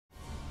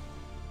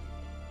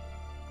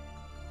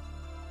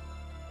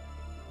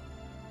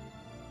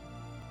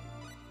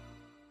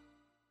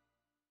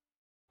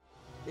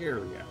There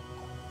we go.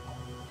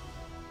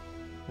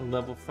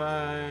 Level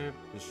 5.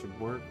 This should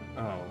work.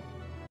 Oh,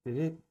 did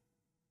it?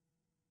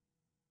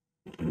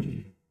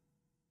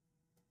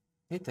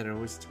 Hate that it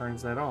always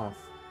turns that off.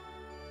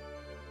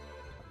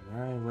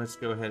 Alright, let's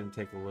go ahead and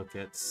take a look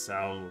at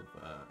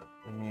Salva.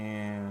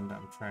 And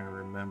I'm trying to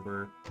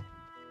remember.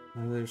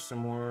 Oh, there's some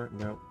more.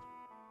 Nope.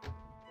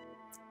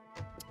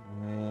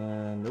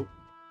 And nope.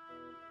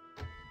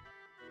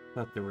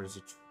 Thought there was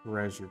a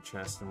treasure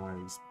chest in one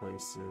of these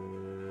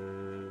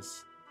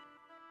places.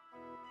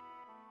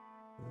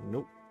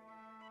 Nope.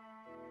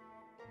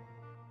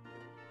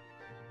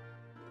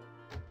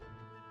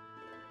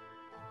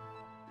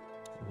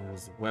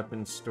 There's a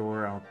weapon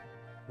store. I'll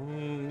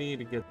need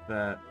to get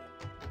that.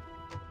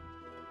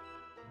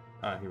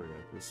 Ah, here we go.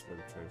 This is where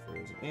the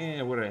treasure is.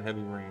 And what a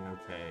heavy ring.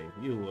 Okay,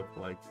 you look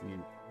like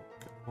you.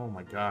 Oh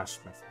my gosh,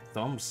 my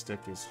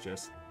thumbstick is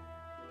just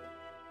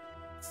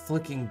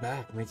flicking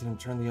back, making him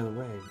turn the other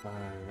way.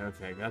 Bye.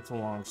 Okay, got the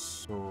long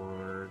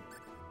sword.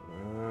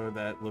 Oh,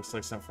 that looks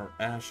like something from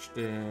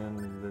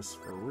Ashton. This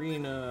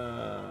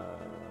Farina.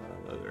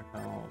 Leather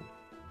helm.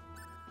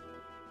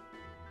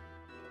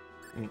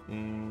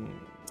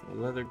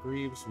 Leather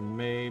greaves,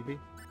 maybe.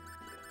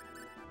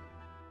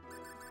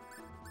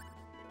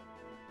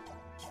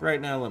 Just right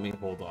now, let me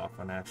hold off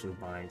on actually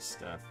buying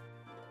stuff.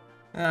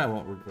 I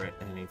won't regret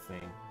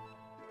anything.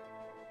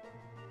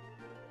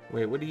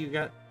 Wait, what do you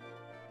got?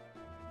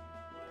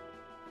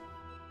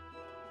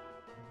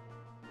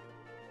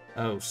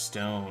 Oh,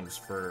 stones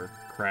for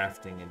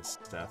crafting and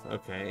stuff.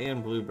 Okay,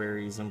 and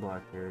blueberries and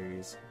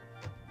blackberries.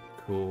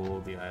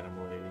 Cool, the item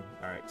lady.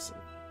 Alright, so.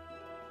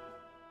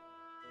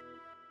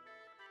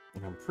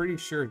 And I'm pretty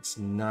sure it's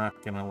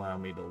not gonna allow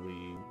me to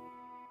leave.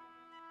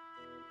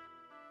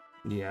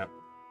 Yep.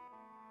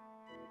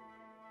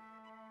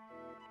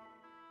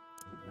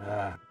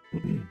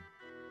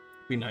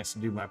 Be nice to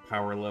do my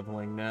power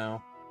leveling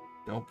now.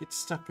 Don't get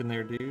stuck in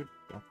there, dude.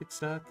 Don't get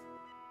stuck.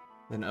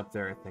 Then up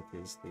there, I think,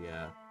 is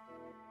the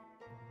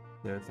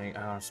other thing.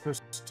 Oh, I'm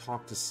supposed to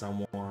talk to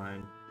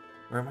someone.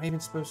 Or am I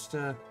even supposed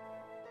to...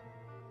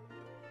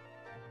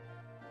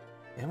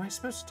 Am I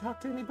supposed to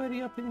talk to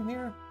anybody up in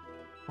here?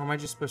 Or am I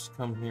just supposed to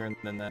come here and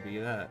then that'd be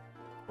that?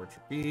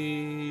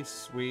 Portuguese,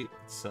 sweet,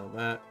 sell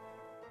that.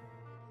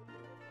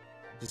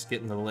 Just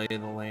getting the lay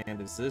of the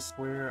land. Is this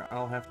where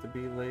I'll have to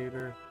be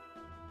later?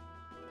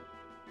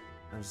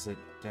 Or is it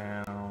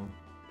down?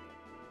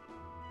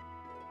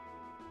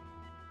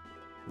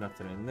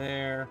 Nothing in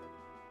there.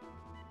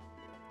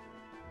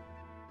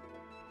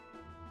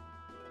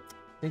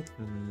 I think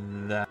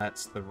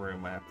that's the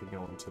room I have to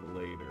go into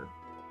later.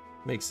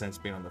 Makes sense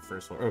being on the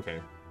first floor.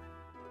 Okay.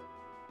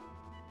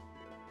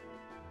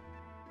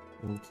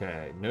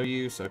 Okay, no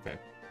use. Okay.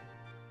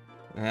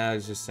 I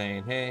was just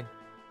saying, hey,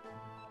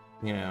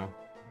 you know,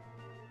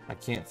 I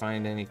can't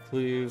find any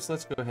clues.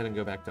 Let's go ahead and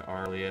go back to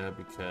Arlia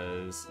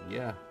because,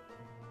 yeah.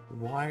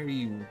 Why are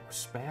you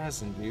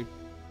spazzing, dude?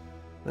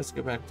 Let's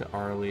go back to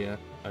Arlia.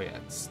 Oh, yeah,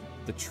 it's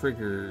the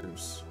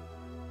triggers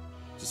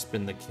to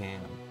spin the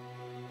cam.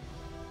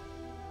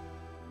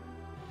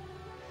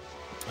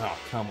 Oh,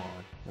 come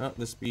on. Oh,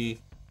 this be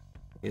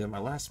either my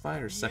last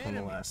fight or second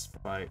to last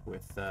fight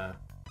with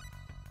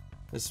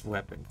this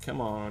weapon. Come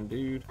on,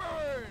 dude.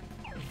 Burn!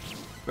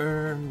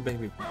 Burn,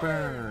 baby,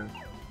 burn.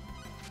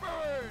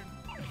 Burn!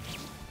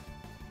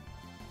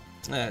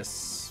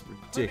 That's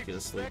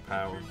ridiculously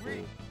powerful.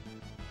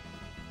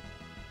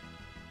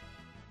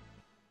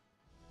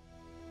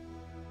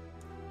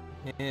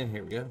 And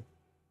here we go.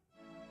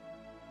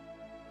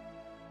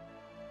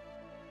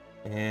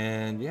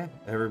 And yeah,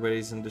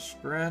 everybody's in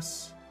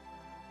distress.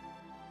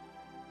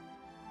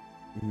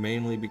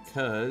 Mainly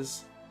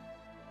because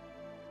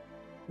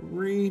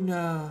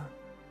Rena,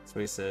 that's what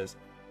he says,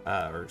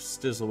 or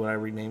Stizzle, what I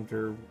renamed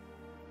her,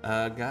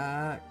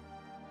 got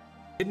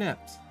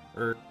kidnapped.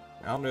 Or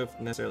I don't know if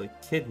necessarily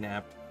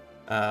kidnapped,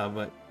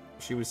 but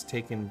she was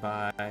taken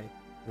by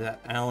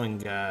that Allen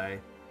guy.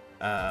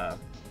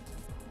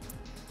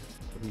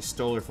 He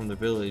stole her from the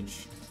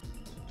village.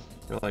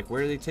 They're like,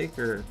 where did they take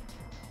her?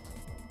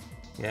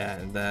 Yeah,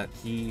 and that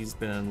he's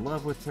been in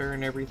love with her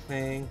and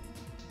everything.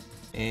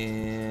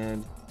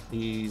 And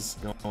he's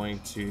going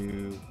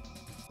to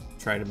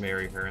try to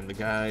marry her. And the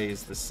guy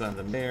is the son of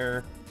the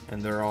mayor.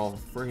 And they're all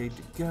afraid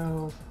to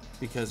go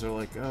because they're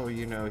like, oh,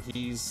 you know,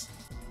 he's...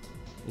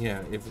 You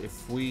know,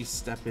 if we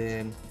step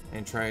in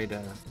and try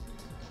to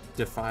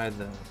defy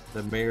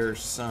the mayor's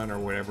son or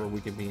whatever,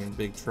 we could be in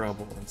big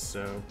trouble. And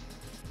so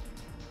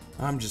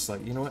I'm just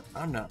like, you know what?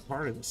 I'm not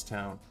part of this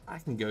town. I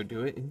can go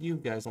do it, and you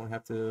guys don't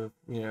have to,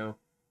 you know,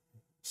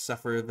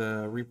 suffer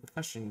the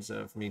repercussions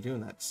of me doing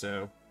that.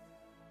 So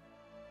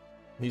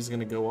he's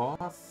gonna go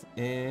off,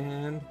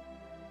 and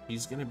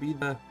he's gonna be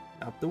not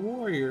the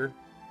warrior.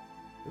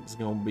 He's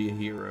gonna be a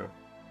hero.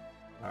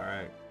 All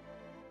right.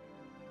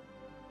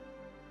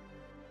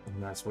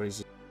 And that's what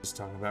he's just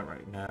talking about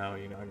right now.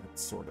 You know, I got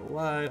the Sword of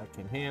Light, I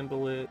can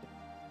handle it,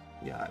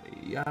 yada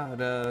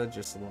yada,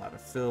 just a lot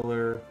of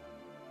filler.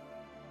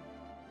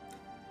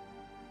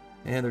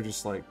 And they're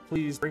just like,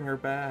 please bring her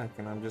back.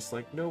 And I'm just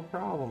like, no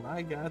problem,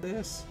 I got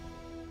this.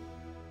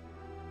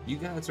 You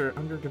guys are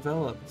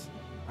underdeveloped.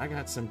 I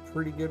got some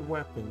pretty good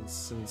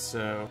weapons, and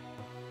so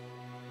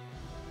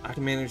I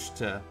can manage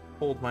to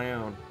hold my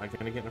own. Am I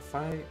gonna get in a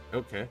fight?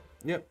 Okay.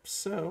 Yep,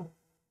 so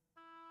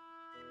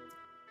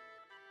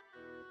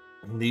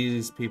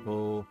these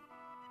people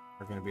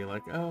are gonna be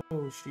like,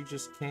 oh, she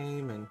just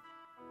came and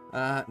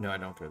no, I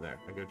don't go there.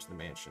 I go to the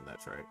mansion,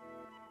 that's right.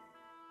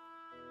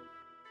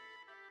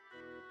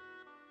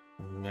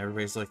 And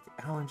everybody's like,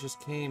 Alan just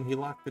came, he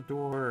locked the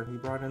door, he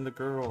brought in the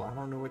girl, I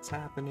don't know what's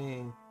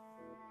happening.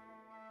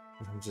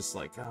 And I'm just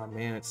like, oh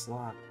man, it's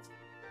locked.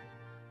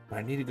 But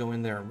I need to go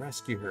in there and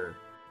rescue her.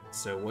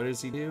 So what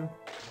does he do?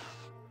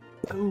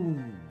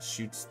 Boom!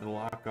 Shoots the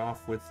lock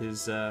off with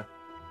his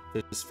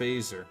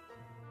phaser.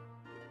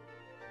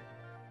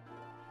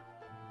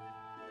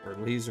 Or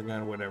laser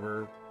gun,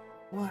 whatever.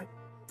 What?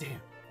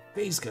 Damn,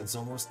 phase gun's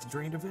almost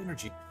drained of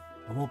energy.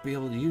 I won't be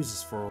able to use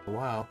this for a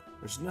while.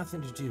 There's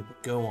nothing to do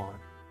but go on.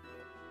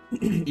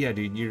 Yeah,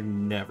 dude, you're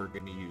never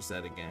gonna use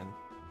that again.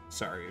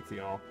 Sorry if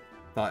y'all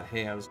thought,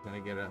 hey, I was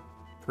gonna get a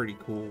pretty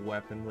cool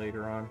weapon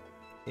later on.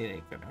 It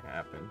ain't gonna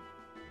happen.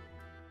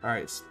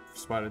 Alright,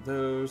 spotted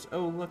those.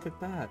 Oh, look at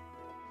that.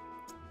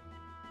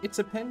 It's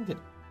a pendant.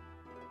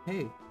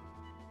 Hey.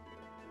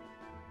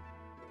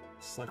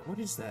 It's like, what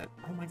is that?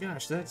 Oh my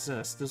gosh, that's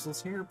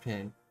Stizzle's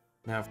hairpin.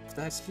 Now, if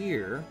that's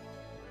here...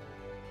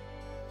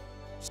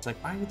 It's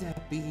like, why would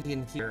that be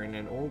in here in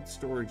an old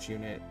storage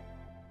unit?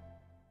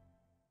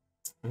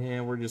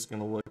 And we're just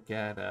gonna look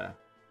at,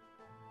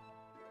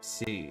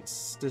 see,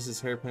 Stizzle's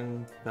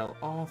hairpin fell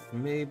off,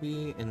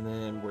 maybe, and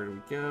then where do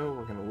we go?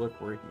 We're gonna look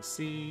where he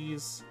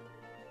sees.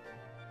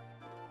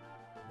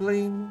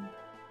 Bling!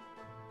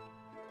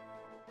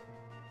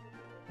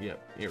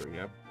 Yep, here we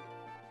go.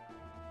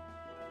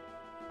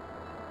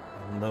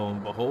 And lo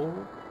and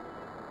behold,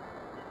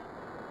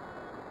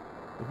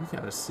 we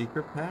got a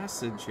secret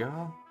passage,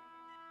 y'all.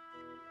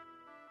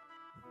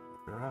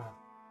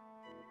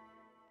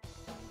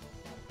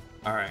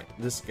 Alright,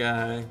 this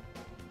guy,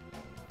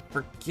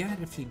 forget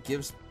if he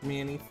gives me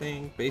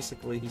anything.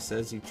 Basically, he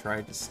says he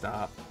tried to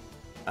stop,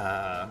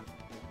 Alan,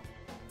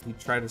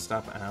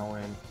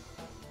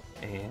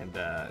 and,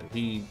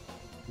 he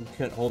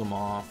couldn't hold him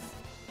off,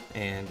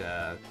 and,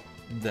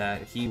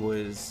 that he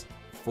was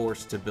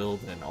forced to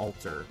build an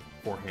altar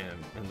for him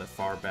in the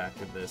far back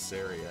of this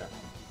area.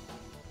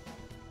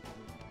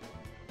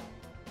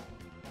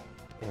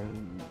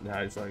 And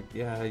I was like,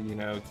 yeah, you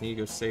know, can you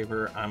go save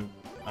her? I'm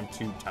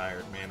too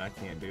tired, man. I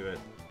can't do it.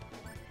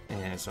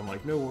 And so I'm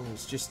like, no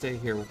worries, just stay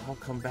here. I'll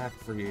come back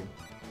for you.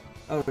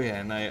 Oh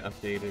yeah, and I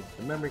updated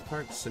the memory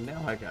card, so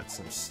now I got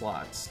some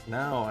slots.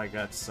 Now I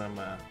got some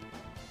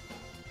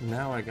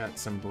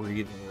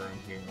breathing room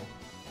here.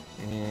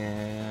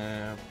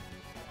 And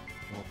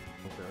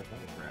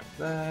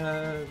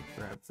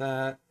grab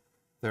that.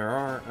 There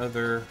are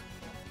other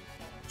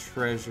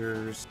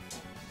treasures,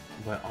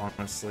 but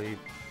honestly,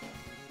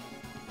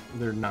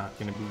 they're not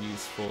going to be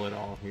useful at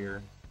all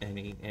here,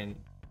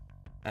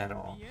 at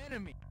all.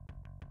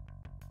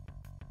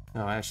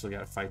 Oh, I actually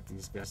gotta fight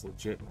these guys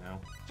legit now.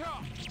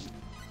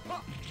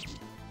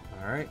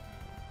 Alright.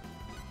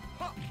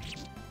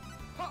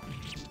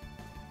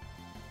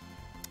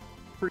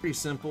 Pretty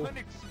simple.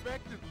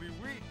 Unexpectedly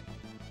weak.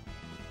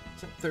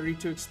 Is that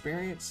 32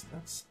 experience?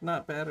 That's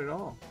not bad at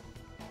all.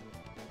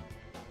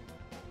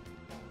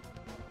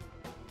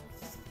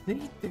 I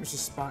think there's a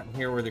spot in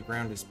here where the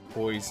ground is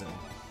poison.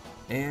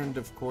 And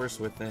of course,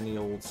 with any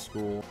old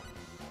school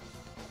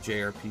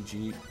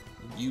JRPG,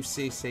 you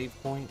say save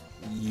point,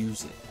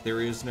 use it. There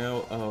is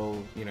no,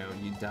 oh, you know,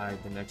 you died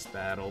the next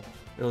battle.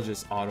 It'll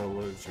just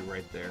auto-load you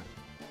right there.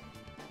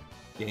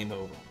 Game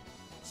over.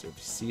 So if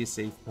you see a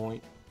save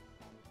point,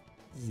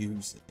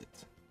 use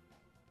it.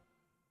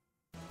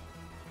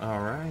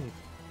 Alright.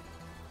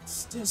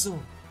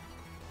 Stizzle.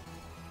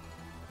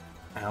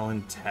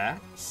 Alan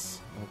Tax?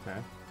 Okay.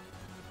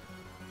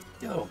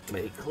 Don't get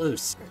any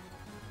closer.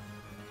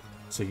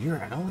 So you're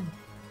Alan?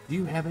 Do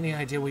you have any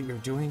idea what you're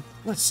doing?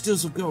 Let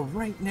Stizzle go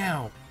right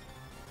now!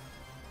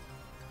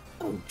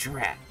 Oh,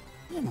 drat.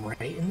 I'm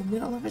right in the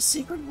middle of a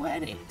secret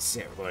wedding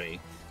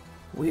ceremony.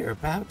 We're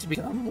about to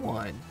become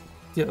one.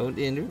 Don't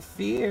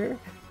interfere.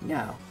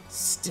 Now,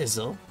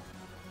 Stizzle.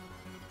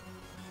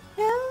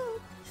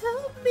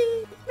 Help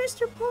me,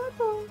 Mr.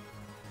 PoorBoy.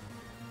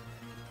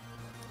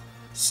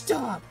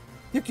 Stop!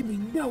 There can be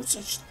no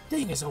such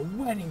thing as a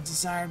wedding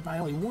desired by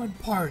only one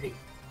party.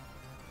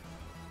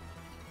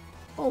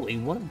 Only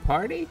one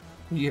party?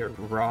 You're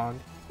wrong.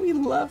 We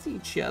love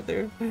each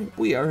other.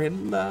 We are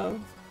in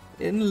love.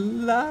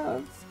 In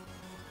love.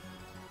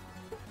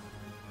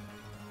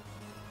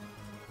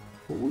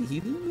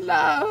 We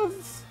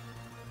love.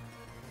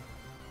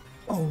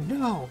 Oh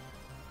no.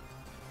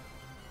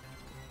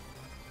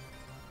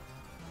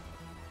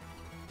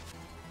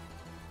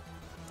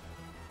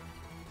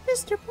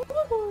 Mr.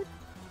 PoorBoy.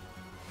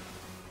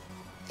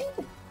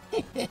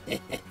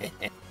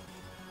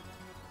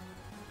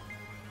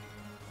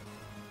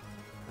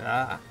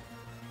 Ah,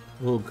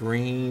 little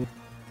green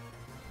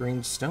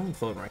green stone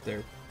floating right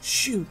there.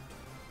 Shoot!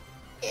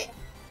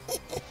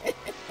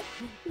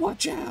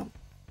 Watch out!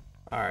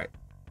 Alright.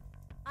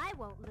 I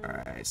won't lose.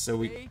 Alright,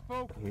 so Stay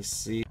focused. let me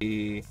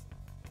see.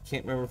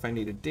 Can't remember if I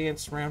need to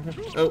dance around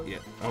him. Oh, yeah.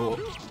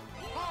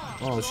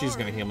 Oh, she's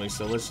gonna heal me,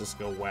 so let's just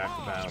go whack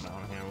about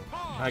on him.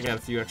 I got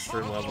a few extra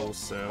levels,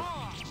 so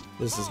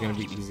this is gonna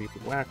be easy.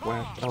 Whack,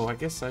 whack. Oh, I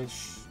guess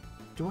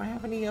do I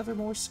have any other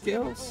more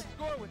skills?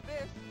 Score with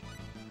this.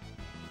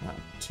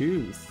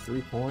 2,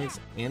 3 points,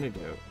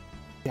 antidote.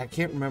 Yeah, I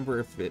can't remember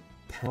if it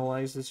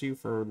penalizes you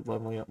for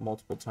leveling up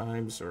multiple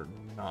times or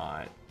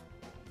not.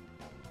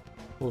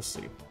 We'll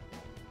see.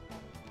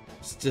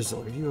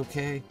 Stizzle, are you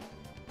okay?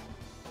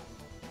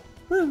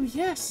 Woo,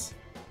 yes!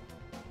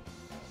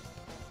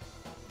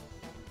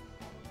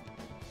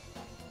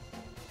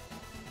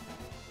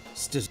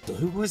 Stizzle,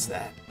 who was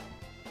that?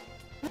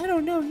 I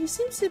don't know, he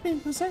seems to have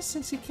been possessed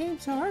since he came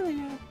to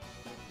Arlia.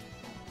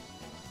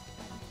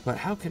 But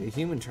how could a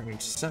human turn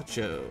into such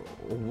a...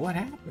 what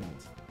happened?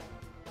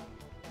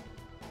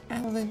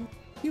 Alan,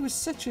 he was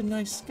such a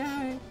nice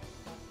guy.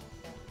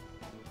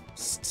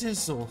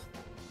 Stizzle.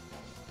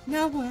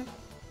 Now what?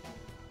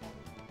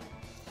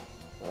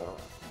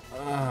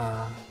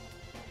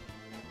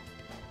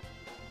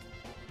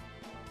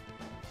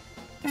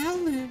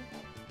 Alan!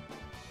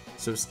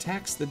 So is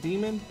Tax the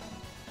demon?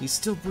 He's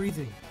still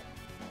breathing.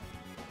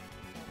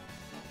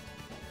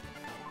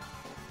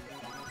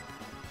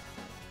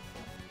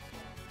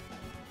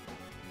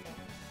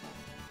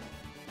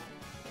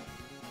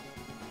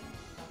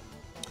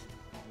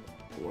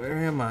 Where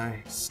am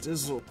I?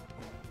 Stizzle,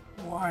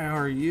 why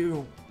are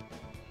you?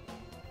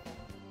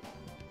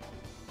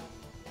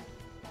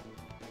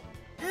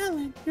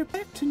 Alan, you're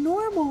back to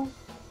normal.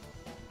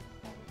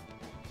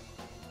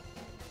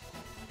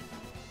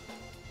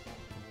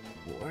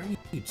 What are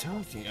you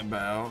talking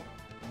about?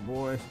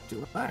 Boy,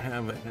 do I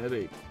have a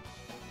headache.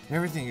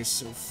 Everything is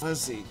so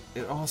fuzzy.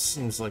 It all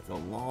seems like a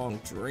long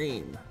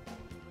dream.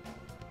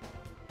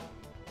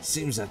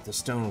 Seems that the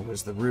stone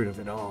was the root of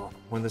it all.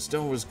 When the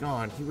stone was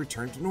gone, he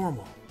returned to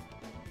normal.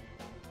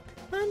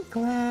 I'm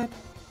glad.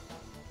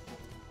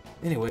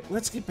 Anyway,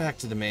 let's get back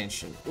to the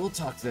mansion. We'll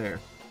talk there.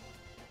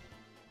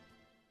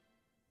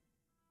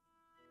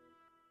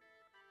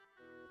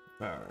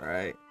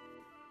 Alright.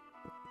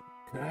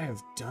 Could I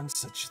have done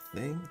such a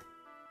thing?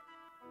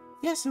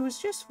 Yes, it was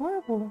just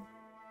horrible.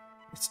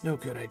 It's no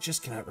good, I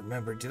just cannot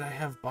remember. Did I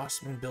have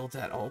Bossman build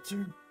that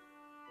altar?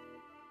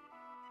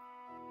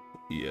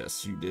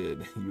 Yes, you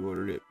did. You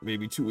ordered it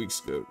maybe 2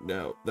 weeks ago.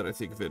 Now that I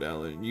think of it,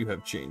 Alan, you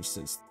have changed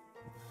since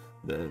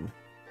then.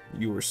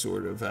 You were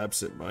sort of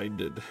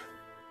absent-minded.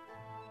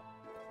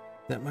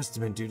 That must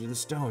have been due to the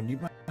stone. You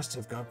must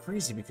have gone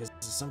crazy because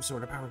of some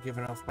sort of power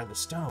given off by the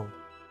stone.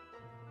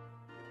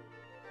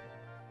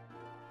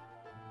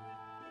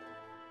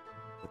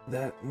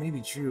 That may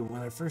be true.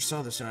 When I first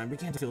saw the stone, I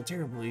began to feel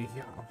terribly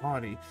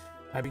haughty.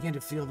 I began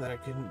to feel that I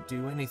couldn't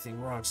do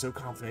anything wrong, so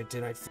confident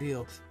did I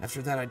feel.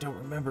 After that, I don't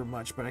remember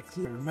much, but I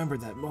clearly remember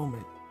that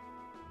moment.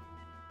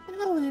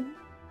 Alan!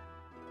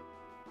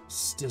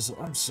 Stizzle,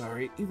 I'm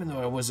sorry. Even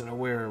though I wasn't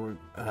aware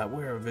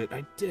of it,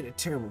 I did a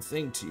terrible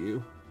thing to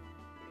you.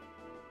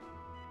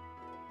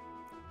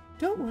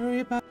 Don't worry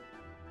about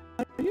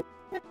it.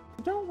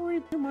 Don't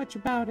worry too much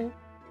about it.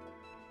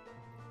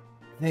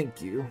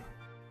 Thank you.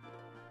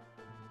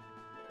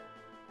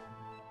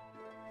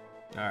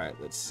 Alright,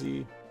 let's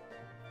see.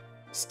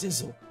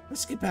 Stizzle,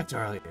 let's get back to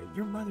Arlia.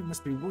 Your mother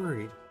must be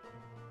worried.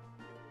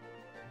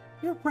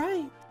 You're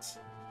right.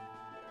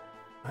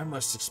 I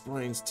must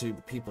explain to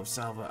the people of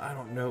Salva. I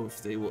don't know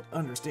if they will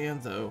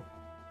understand, though.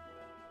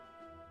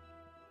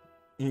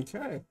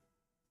 Okay.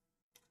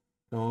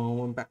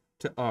 Going back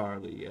to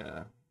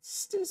Arlia.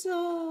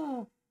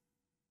 Stizzle!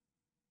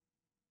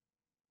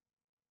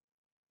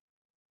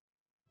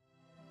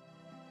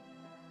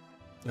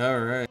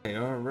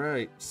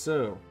 Alright.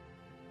 So,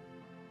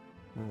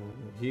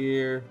 over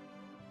here.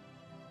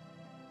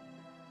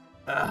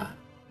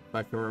 If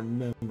I can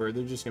remember,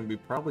 they're just going to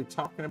be probably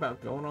talking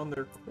about going on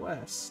their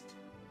quest.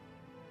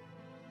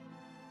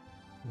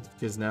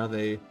 Because now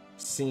they've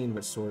seen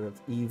what sort of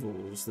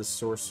evils the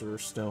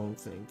Sorcerer's Stone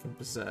thing can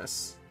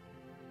possess.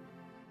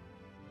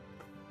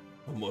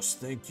 I must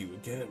thank you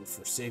again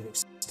for saving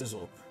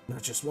Stizzle,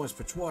 not just once,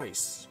 but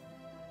twice.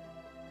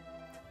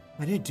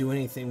 I didn't do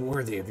anything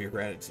worthy of your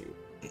gratitude.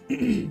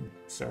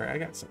 Sorry, I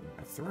got something in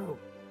my throat.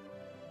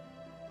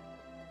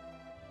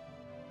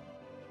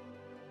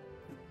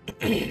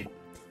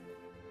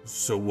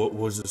 So what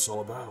was this all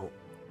about?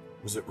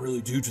 Was it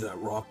really due to that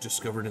rock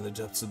discovered in the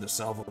depths of the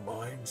Salvo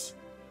mines?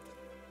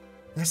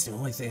 That's the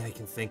only thing I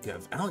can think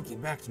of. Alan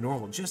came back to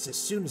normal just as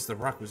soon as the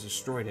rock was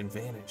destroyed and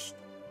vanished.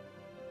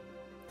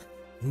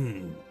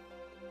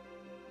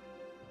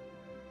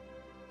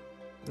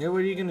 Yeah, what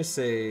are you gonna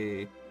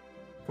say?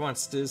 Come on,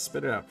 Stiz,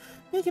 spit it out.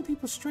 Making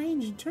people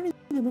strange and turning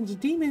them into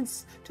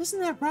demons. Doesn't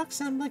that rock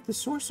sound like the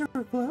Sorcerer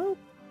Globe?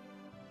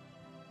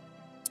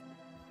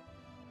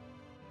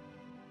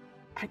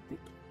 I'd be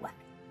glad.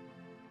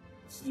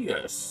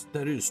 Yes,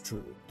 that is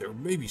true. There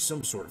may be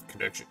some sort of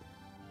connection.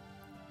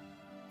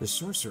 The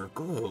Sorcerer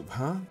Globe,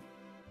 huh?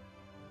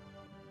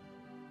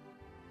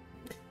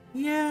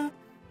 Yeah,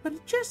 but I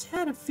just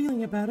had a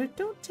feeling about it.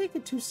 Don't take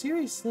it too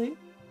seriously.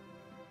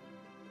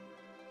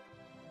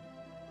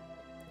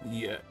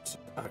 Yet,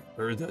 I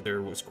heard that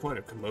there was quite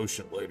a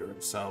commotion later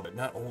in Sobbin,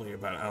 not only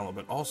about Alan,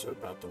 but also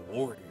about the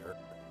warrior.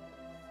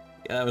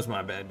 Yeah, that was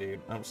my bad, dude.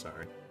 I'm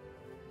sorry.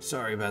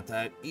 Sorry about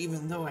that,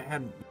 even though I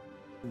hadn't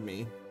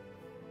me.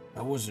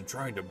 I wasn't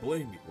trying to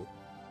blame you.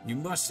 You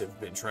must have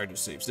been trying to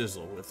save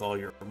Sizzle with all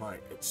your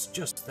might. It's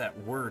just that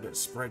word has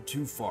spread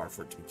too far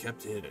for it to be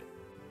kept hidden.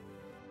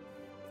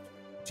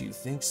 Do you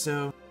think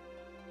so?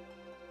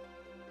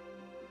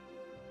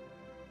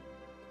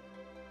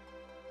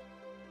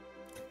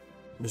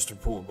 Mr.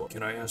 PoorBoy,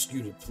 can I ask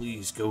you to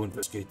please go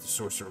investigate the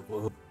Sorcerer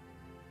Globe?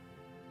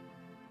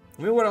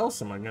 I mean, what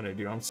else am I gonna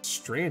do? I'm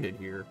stranded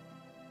here.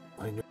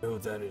 I know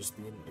that is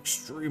an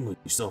extremely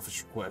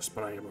selfish request,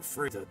 but I am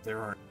afraid that there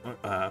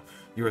aren't.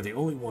 You are the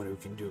only one who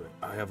can do it.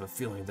 I have a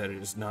feeling that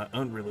it is not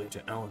unrelated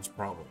to Alan's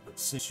problem, but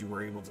since you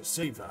were able to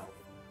save Alan.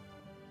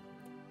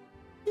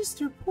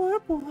 Mr.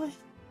 PoorBoy.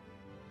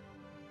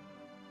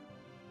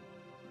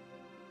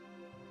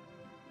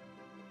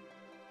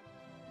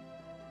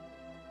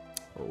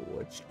 Oh,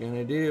 what you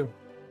gonna do?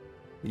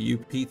 The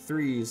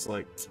UP3 is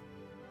like,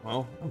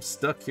 well, I'm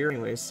stuck here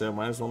anyway, so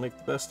might as well make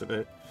the best of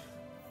it.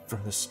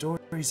 From the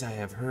stories I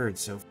have heard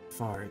so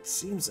far, it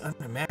seems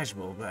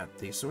unimaginable that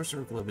the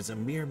Sorcerer Globe is a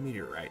mere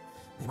meteorite.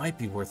 It might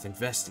be worth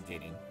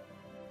investigating.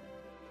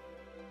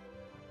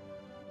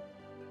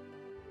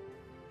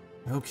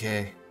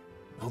 Okay,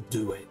 I'll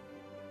do it.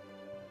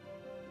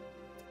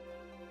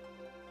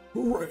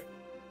 Hooray!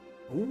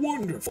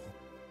 Wonderful!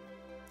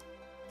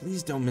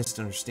 Please don't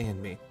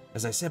misunderstand me.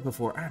 As I said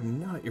before, I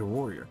am not your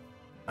warrior.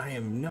 I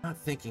am not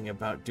thinking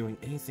about doing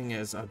anything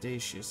as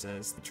audacious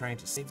as trying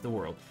to save the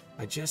world.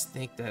 I just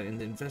think that in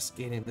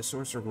investigating the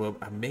Sorcerer Globe,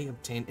 I may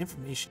obtain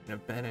information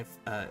of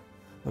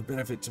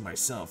benefit to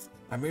myself.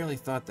 I merely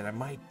thought that I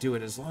might do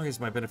it as long as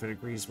my benefit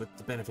agrees with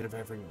the benefit of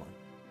everyone.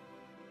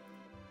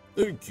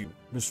 Thank you,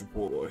 Mr.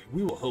 PoorBoy.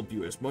 We will help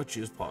you as much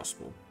as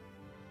possible.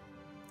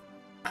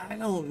 I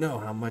don't know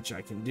how much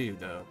I can do,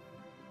 though.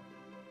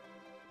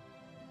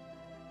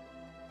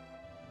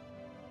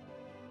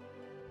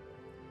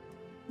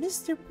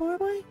 Mr.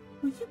 PoorBoy,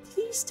 will you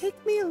please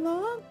take me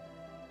along?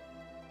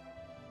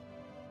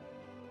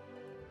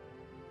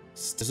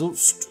 Stizzle,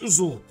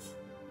 Stizzle!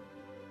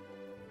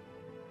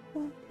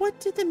 Well, what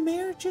did the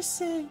mayor just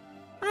say?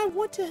 I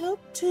want to help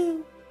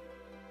too.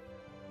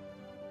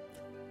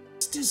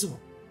 Stizzle,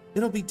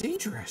 it'll be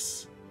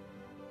dangerous.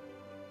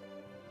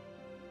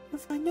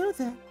 If I know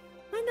that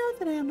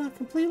I am not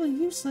completely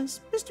useless.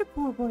 Mr.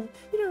 PoorBoy,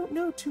 you don't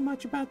know too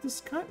much about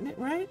this continent,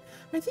 right?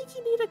 I think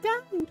you need a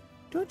guide.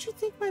 Don't you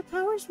think my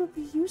powers would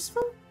be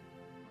useful?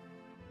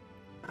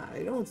 I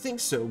don't think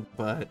so,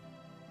 but...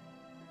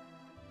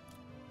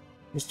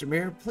 Mr.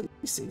 Mayor, please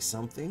say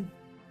something.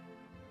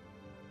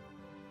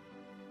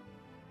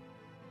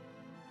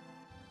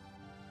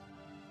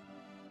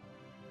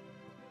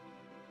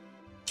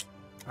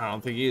 I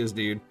don't think he is,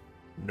 dude.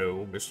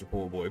 No, Mr.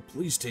 PoorBoy,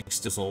 please take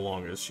Stizzle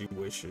along as she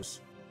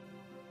wishes.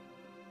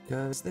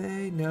 'Cause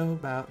they know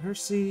about her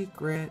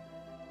secret.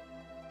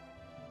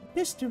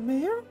 Mr.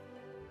 Mayor?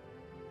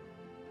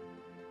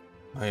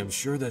 I am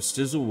sure that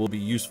Stizzle will be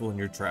useful in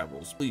your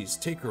travels. Please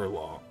take her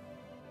along.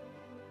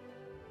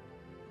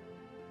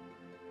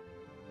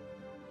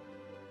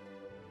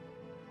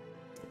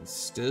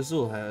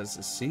 Stizzle has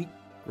a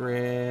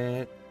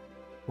secret.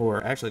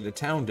 Or actually the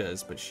town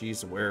does, but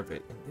she's aware of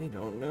it and they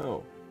don't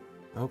know.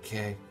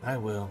 Okay, I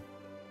will.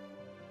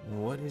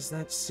 What is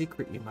that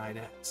secret, you might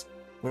ask?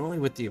 But only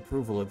with the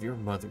approval of your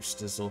mother,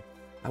 Stizzle.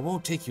 I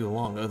won't take you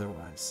along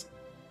otherwise.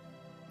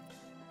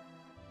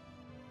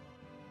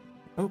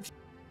 Okay.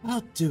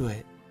 I'll do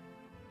it.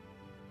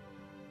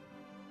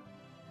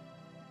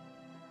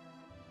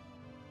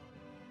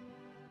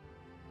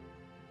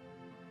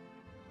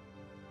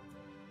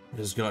 It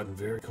has gotten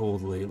very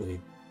cold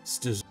lately.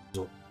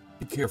 Stizzle,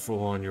 be careful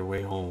on your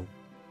way home.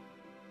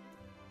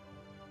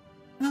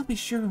 I'll be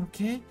sure,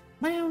 okay?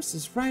 My house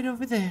is right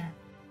over there.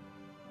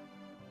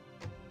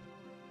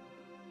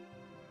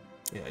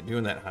 Yeah,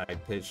 doing that high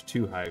pitch,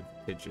 too high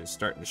pitch is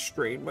starting to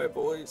strain my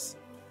voice.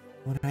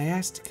 When I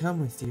asked to come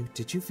with you,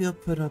 did you feel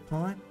put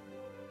upon?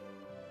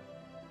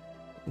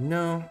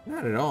 No,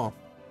 not at all.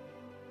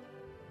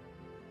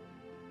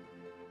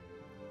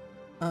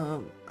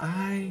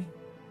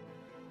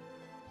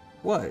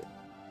 What?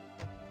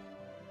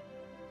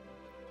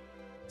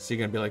 So you're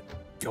gonna be like,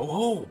 go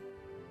home?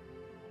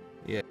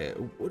 Yeah,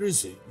 what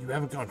is it? You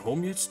haven't gone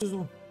home yet,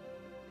 Stizzle?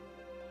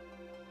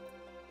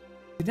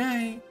 Good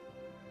night.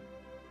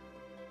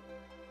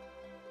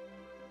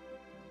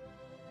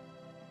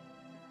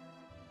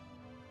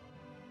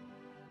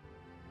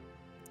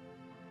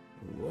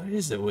 What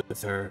is it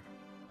with her?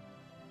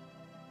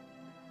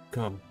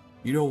 Come,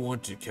 you don't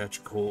want to catch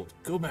a cold.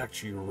 Go back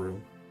to your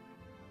room.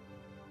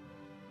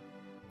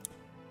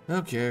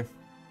 Okay.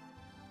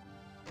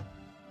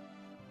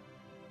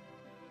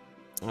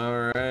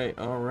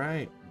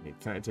 Alright. You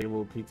kind of take a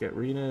little peek at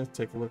Rena,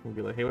 take a look and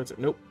be like, hey, what's it?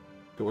 Nope.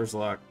 Door's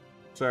locked.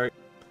 Sorry.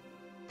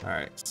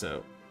 Alright,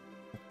 so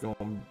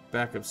going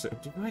back up. So,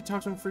 did I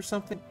talk to him for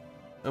something?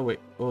 Oh, wait.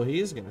 Well,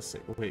 he is going to say,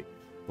 wait.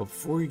 But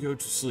before you go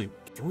to sleep,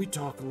 can we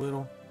talk a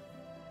little?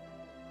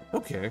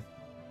 Okay.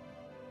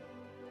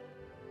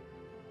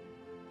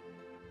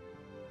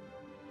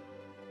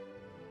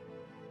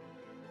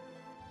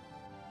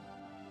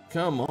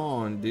 Come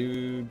on,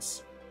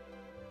 dudes.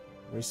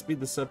 Let me speed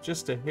this up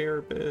just a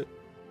hair bit.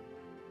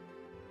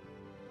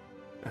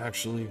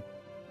 Actually,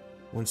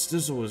 when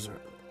Stizzle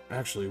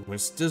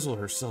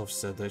herself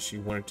said that she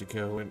wanted to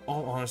go, in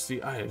all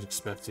honesty, I had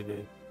expected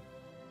it.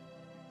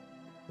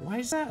 Why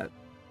is that?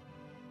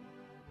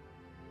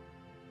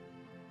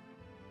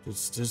 Did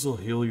Stizzle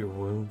heal your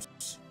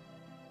wounds?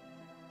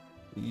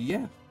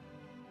 Yeah.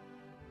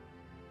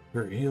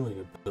 Her healing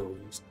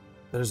abilities.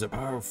 That is a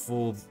power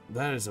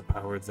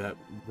that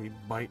we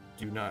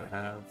do not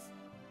have.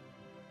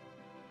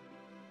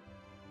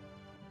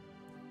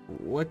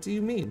 What do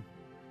you mean?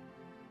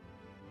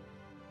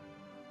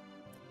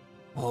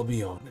 I'll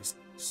be honest,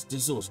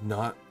 Stizzle is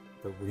not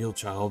the real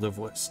child of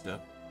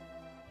Westa.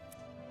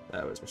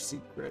 That was her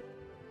secret.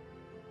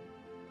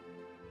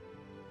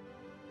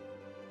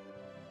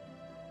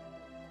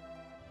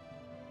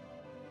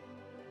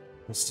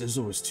 When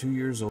Stizzle was 2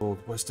 years old,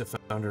 Westa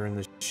found her in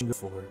the Shingo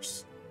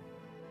Forest.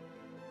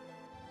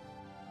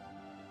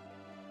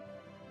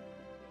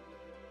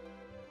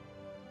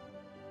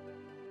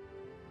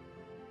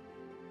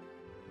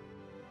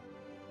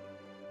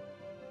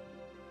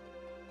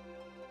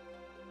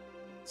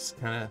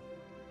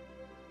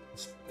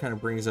 Kind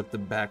of brings up the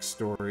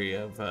backstory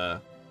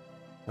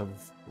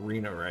of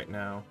Rena right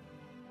now.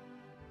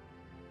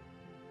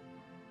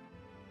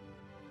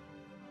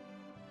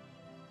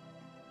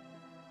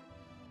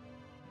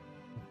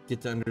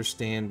 Get to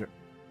understand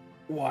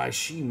why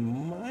she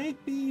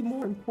might be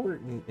more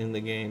important in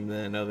the game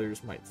than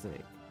others might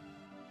think.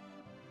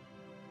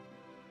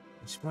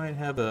 She might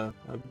have a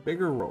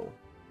bigger role.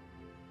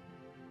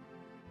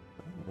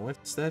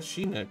 What's that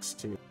she next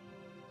to?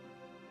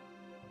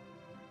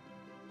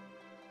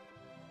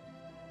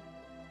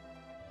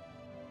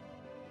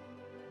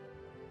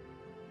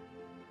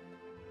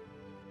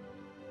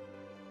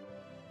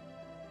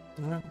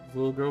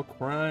 Little girl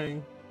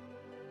crying.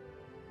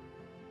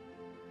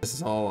 This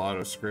is all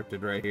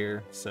auto-scripted right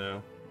here,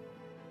 so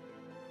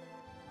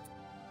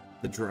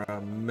the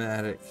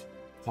dramatic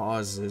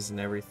pauses and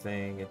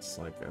everything, it's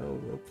like, oh,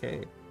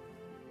 okay.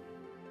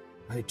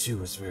 I too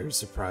was very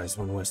surprised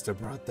when Westa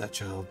brought that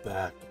child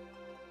back.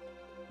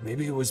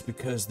 Maybe it was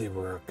because they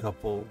were a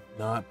couple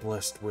not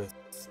blessed with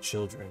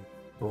children,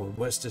 but when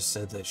Westa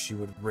said that she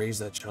would raise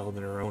that child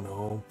in her own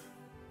home,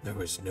 there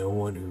was no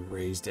one who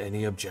raised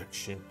any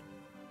objection.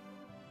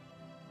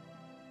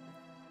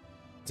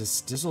 Does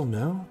Stizzle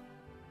know?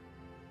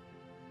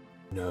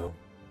 No,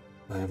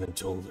 I haven't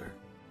told her.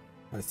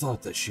 I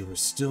thought that she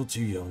was still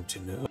too young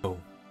to know.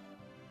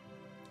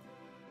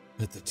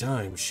 At the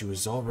time, she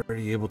was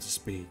already able to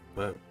speak,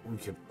 but we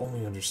could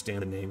only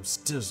understand the name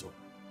Stizzle.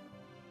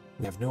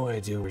 We have no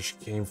idea where she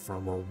came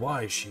from or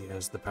why she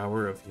has the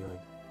power of healing.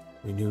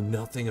 We knew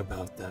nothing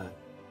about that.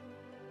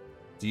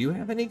 Do you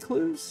have any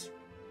clues?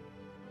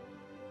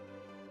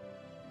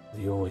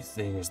 The only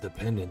thing is the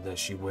pendant that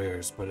she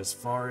wears, but as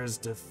far as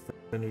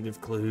definitive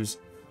clues,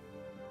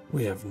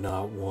 we have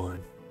not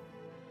one.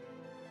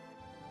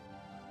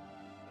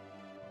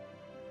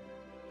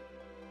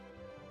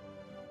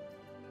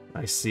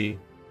 I see.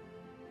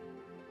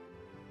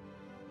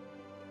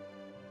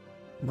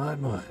 My,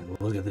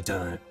 look at the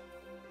time.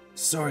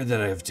 Sorry that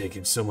I have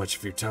taken so much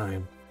of your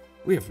time.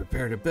 We have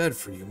prepared a bed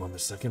for you on the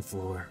second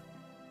floor.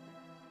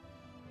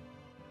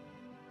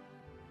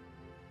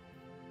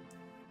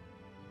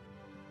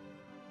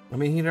 I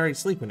mean, he'd already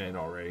sleep in it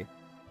already.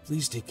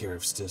 Please take care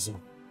of Stizzle.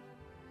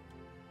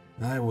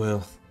 I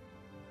will.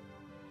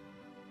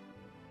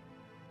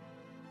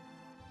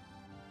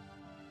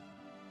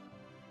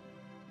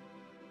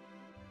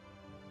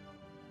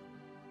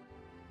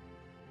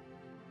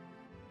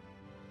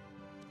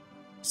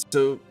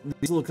 So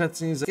these little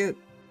cutscenes get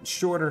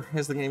shorter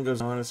as the game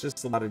goes on. It's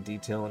just a lot of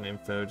detail and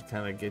info to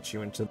kind of get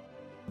you into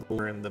the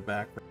lore in the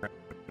background.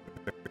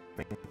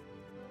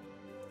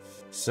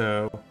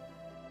 So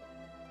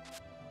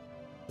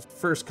the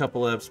first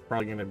couple eps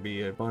probably going to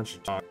be a bunch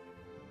of talk.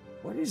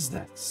 What is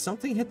that?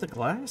 Something hit the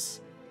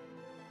glass?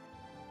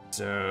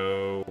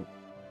 So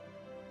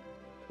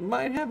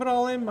might have it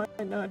all in,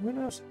 might not. Who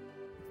knows?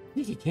 I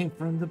think it came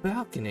from the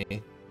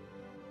balcony.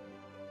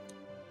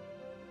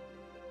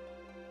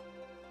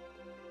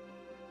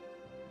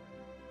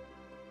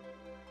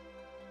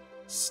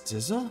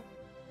 Stizzle?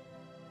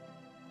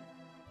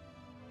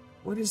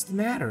 What is the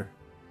matter?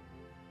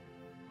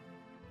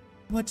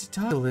 I want to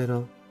talk a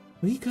little.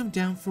 Will you come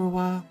down for a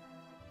while?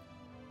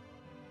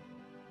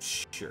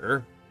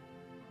 Sure.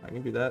 I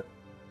can do that.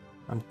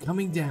 I'm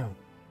coming down.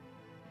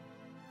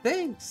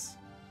 Thanks.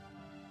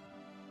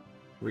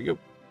 Here we go.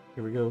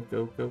 Here we go.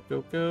 Go, go,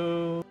 go,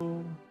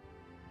 go.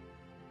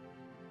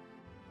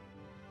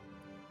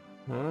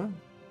 Huh?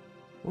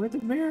 Where'd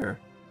the mayor?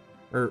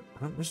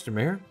 Mr.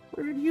 Mayor,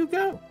 where did you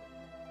go?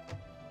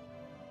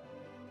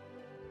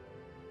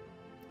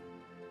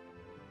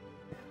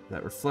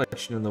 That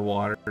reflection in the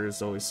water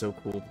is always so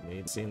cool to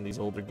me, seeing these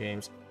older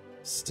games.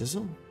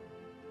 Stizzle?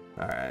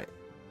 Alright.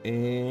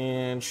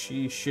 And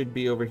she should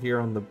be over here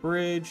on the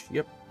bridge.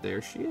 Yep,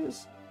 there she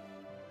is.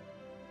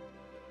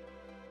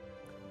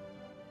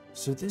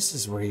 So this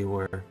is where you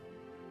were.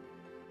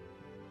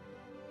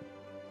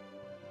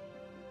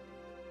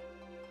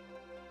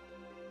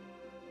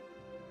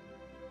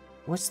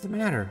 What's the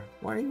matter?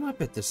 Why are you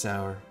up at this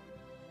hour?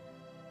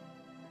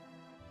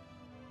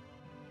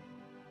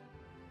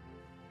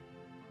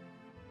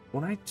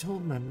 When I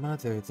told my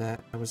mother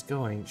that I was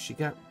going, she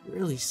got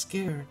really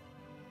scared.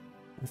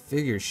 I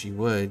figured she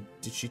would.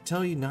 Did she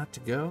tell you not to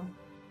go?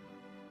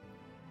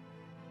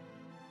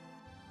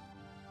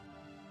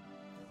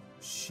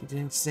 She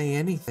didn't say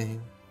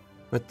anything,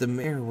 but the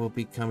mayor will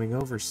be coming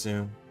over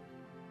soon.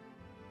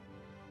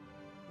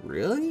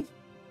 Really?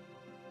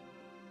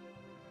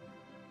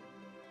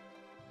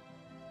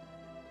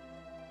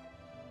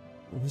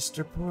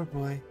 Mr.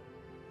 Poorboy,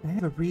 I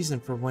have a reason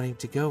for wanting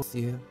to go with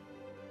you.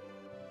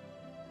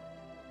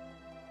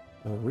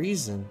 A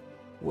reason?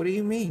 What do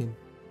you mean?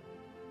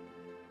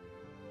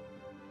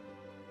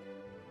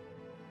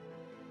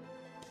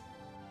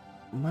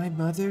 My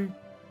mother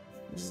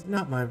is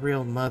not my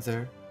real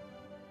mother.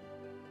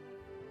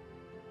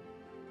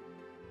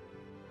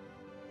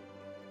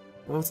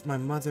 Both my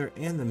mother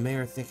and the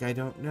mayor think I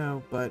don't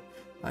know, but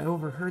I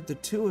overheard the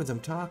two of them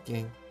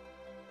talking.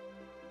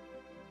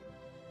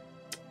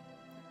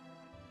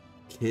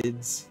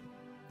 Kids,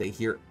 they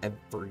hear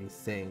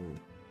everything.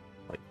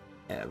 Like,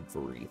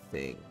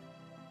 everything.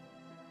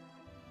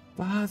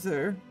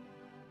 Father.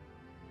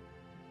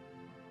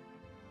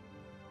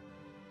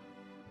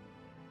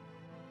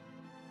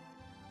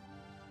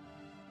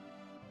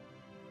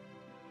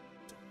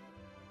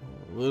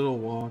 Little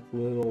walk,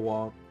 little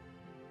walk.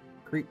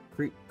 Creep,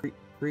 creep, creep,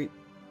 creep.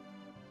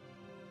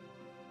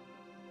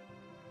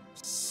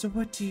 So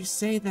what do you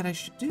say that I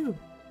should do?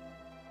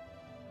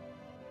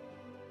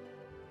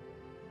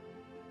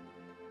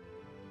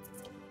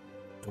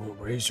 Don't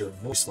raise your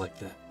voice like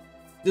that.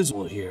 This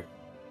will hear.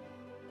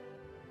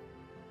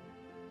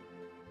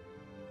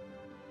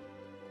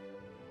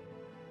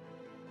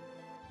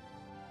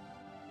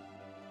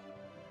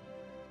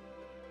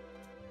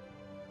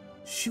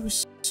 She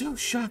was so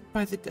shocked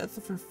by the death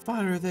of her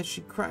father that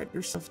she cried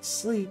herself to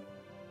sleep.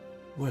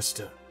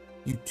 Westa,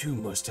 you too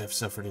must have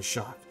suffered a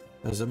shock.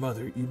 As a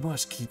mother, you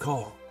must keep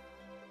calm.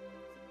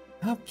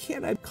 How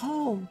can I be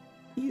calm?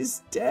 He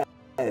is dead.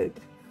 Don't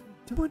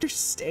you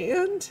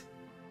understand?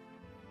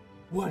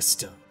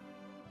 Westa.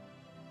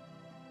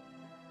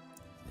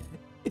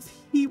 If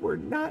he were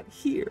not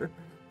here,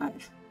 I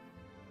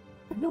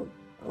don't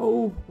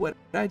know what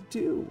I'd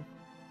do.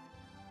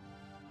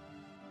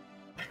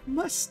 I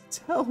must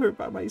tell her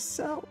by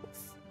myself.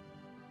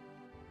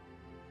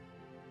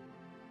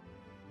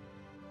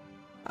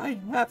 I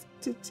have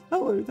to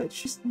tell her that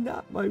she's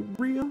not my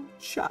real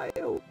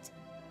child.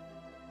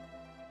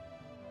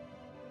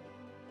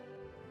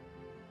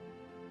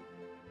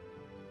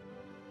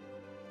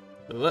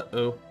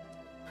 Uh-oh.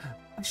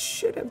 I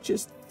should have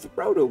just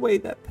thrown away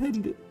that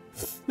pendant.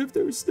 If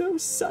there was no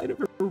sign of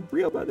her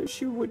real mother,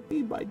 she would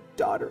be my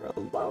daughter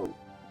alone.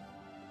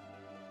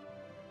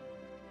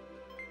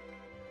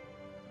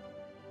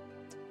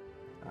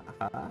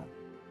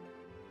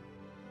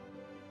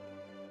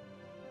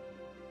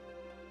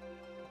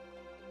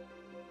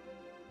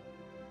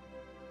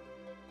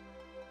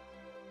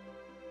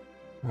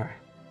 Alright,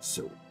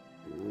 so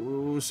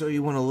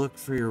you want to look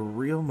for your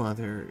real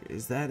mother,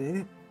 is that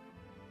it?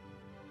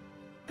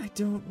 I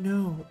don't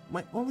know.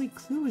 My only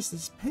clue is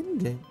this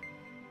pendant.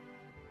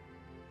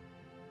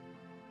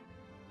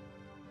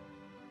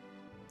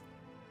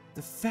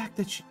 The fact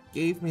that she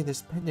gave me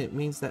this pendant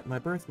means that my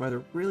birth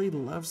mother really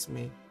loves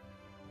me.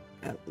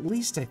 At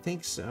least I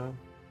think so.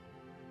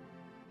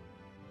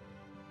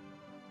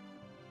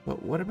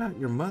 But what about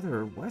your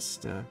mother,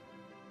 Westa?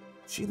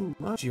 She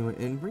loved you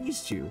and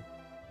raised you.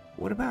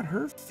 What about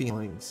her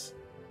feelings?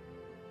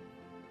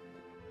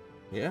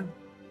 Yeah,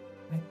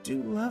 I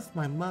do love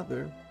my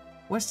mother.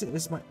 Westa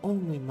is my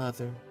only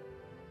mother.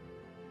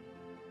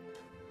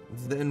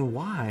 Then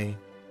why?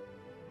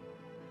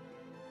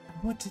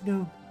 I want to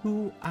know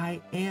who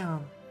I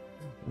am.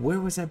 Where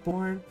was I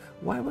born?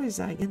 Why was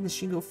I in the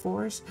Shingo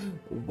Forest?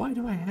 Why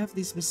do I have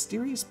these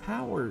mysterious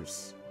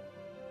powers?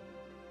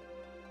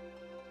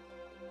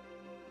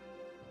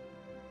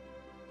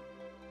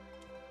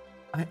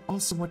 I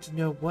also want to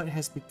know what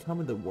has become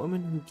of the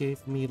woman who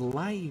gave me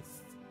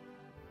life.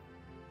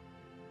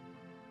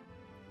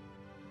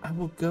 I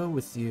will go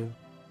with you,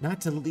 not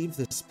to leave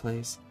this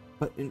place,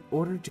 but in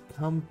order to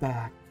come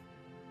back.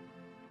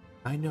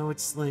 I know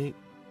it's late.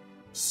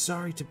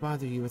 Sorry to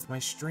bother you with my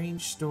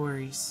strange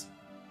stories.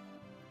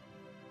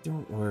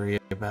 Don't worry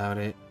about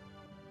it.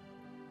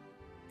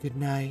 Good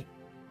night.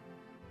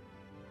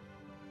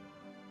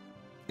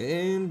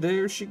 And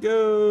there she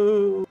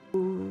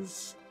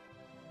goes.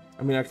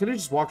 I mean, I could have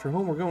just walked her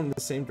home. We're going in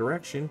the same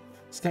direction.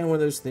 It's kind of one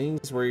of those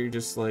things where you're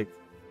just like,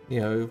 you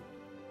know,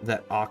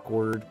 that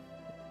awkward,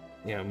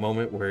 you know,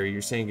 moment where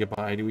you're saying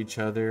goodbye to each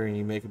other and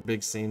you make a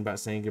big scene about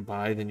saying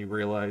goodbye. Then you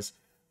realize,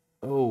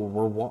 oh,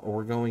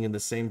 we're going in the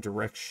same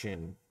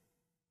direction.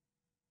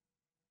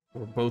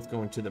 We're both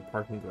going to the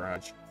parking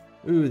garage.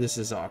 Ooh, this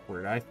is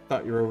awkward. I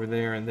thought you were over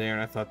there, and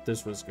I thought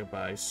this was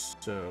goodbye.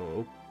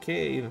 So,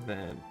 okay,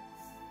 then.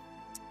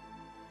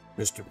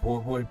 Mr.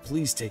 Poorboy,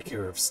 please take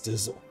care of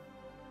Stizzle.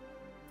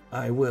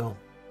 I will.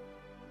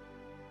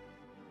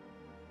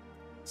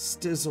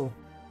 Stizzle.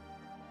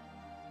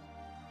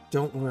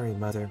 Don't worry,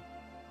 Mother.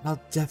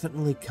 I'll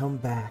definitely come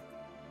back.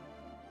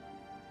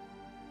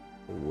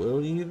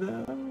 Will you,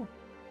 though?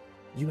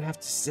 You have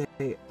to say,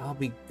 I'll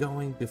be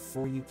going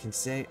before you can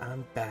say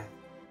I'm back.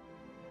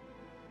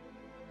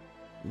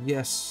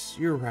 Yes,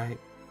 you're right.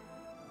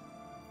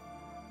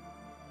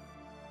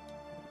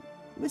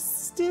 Miss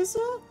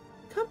Stizzle,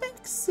 come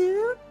back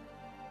soon.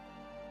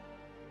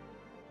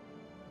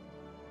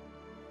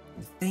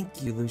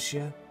 Thank you,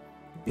 Lucia.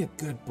 Be a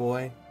good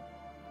boy.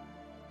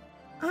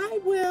 I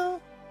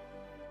will.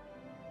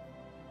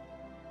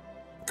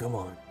 Come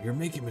on, you're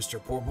making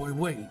Mr. Poorboy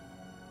wait.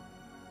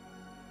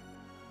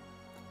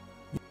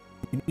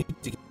 You need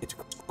to get to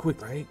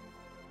quick, right?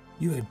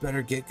 You had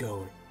better get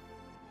going.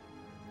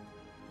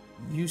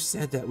 You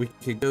said that we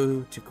could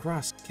go to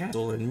Cross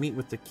Castle and meet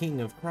with the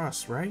King of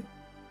Cross, right?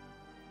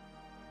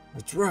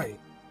 That's right.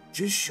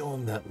 Just show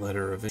him that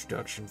letter of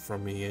introduction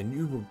from me and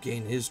you will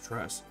gain his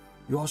trust.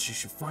 You also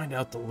should find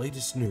out the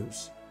latest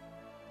news.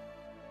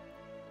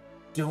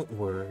 Don't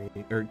worry.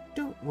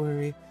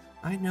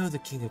 I know the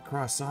King of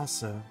Cross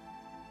also.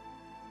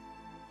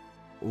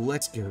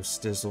 Let's go,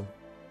 Stizzle.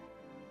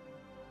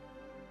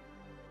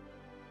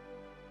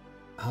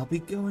 I'll be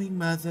going,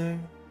 Mother.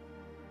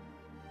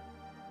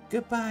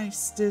 Goodbye,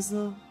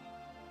 Stizzle.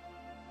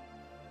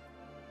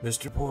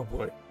 Mr.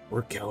 Poorboy,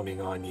 we're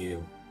counting on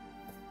you.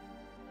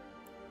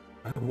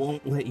 I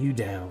won't let you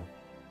down.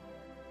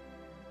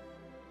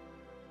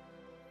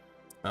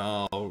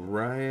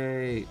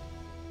 Alright.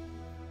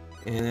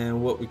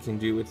 And what we can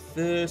do with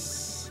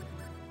this...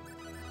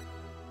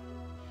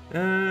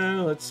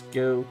 let's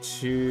go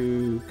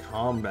to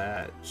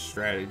combat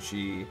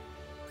strategy.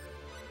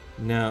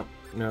 No.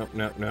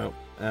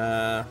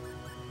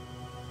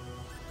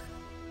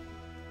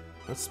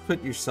 Let's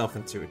put yourself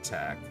into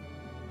attack.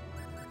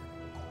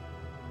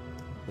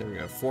 There we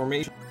go.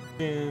 Formation.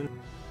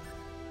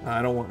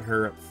 I don't want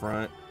her up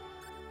front.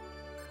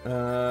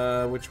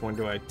 Which one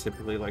do I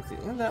typically like to...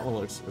 And that one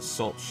looks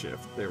assault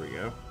shift. There we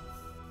go.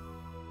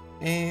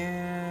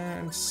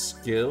 And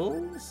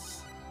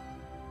skills?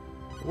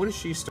 What does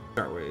she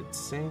start with?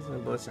 Sense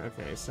and blessing.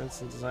 Okay,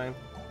 sense and design.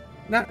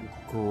 Not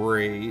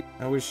great.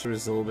 I wish it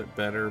was a little bit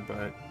better,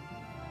 but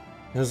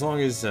as long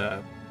as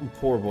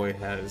Poor Boy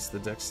has the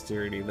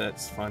dexterity,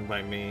 that's fine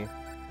by me.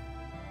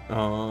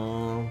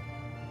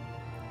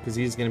 Because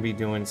he's gonna be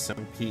doing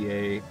some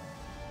PA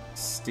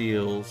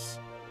steals.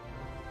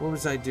 What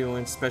was I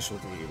doing?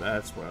 Specialty.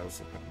 That's what I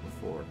was looking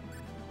for.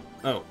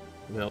 Oh,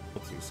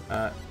 abilities.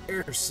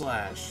 Air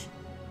slash.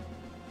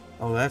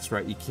 Oh, that's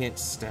right. You can't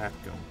stack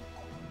them.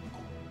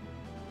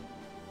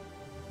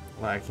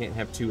 Well, I can't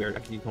have two air.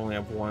 You can only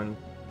have one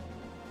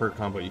per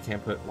combo. You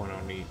can't put one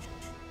on each.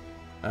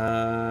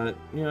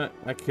 You know,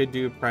 I could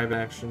do a private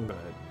action, but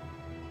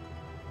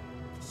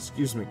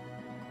excuse me.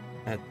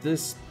 At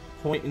this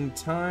point in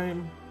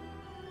time,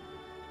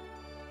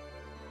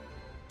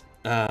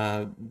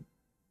 I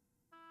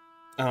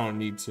don't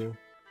need to.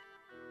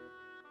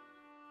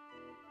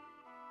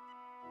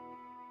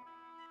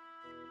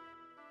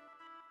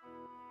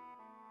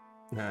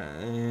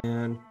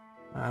 And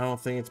I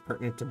don't think it's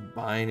pertinent to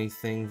buy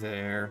anything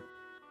there,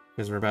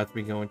 because we're about to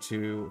be going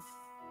to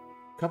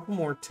a couple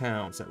more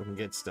towns that we can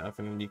get stuff,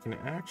 and you can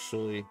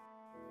actually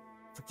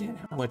forget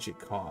how much it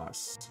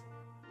costs.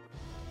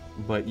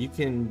 But you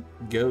can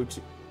go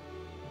to...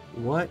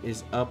 What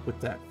is up with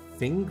that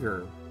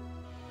finger?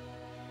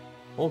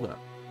 Hold up.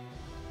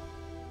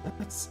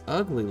 That's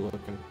ugly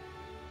looking.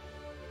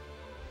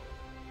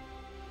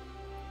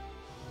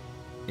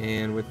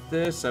 And with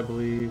this, I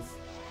believe...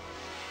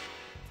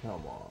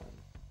 Come on.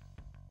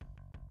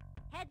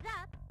 Heads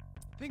up.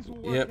 Things will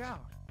work Yep.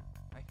 out.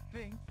 I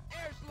think.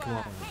 Air Come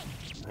on. slash.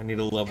 I need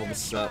to level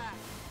this up.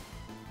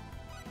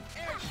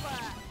 Air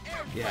slash.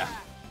 Air Yeah.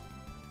 slash.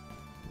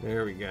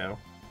 There we go.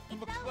 It's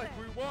Looks over. like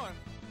we won.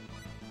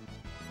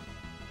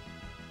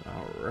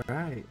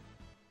 Alright.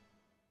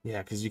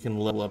 Yeah, because you can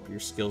level up your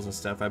skills and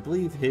stuff. I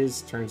believe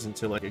his turns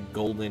into like a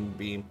golden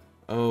beam.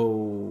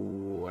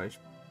 Oh, I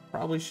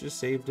probably should have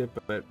saved it,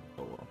 but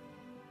oh well.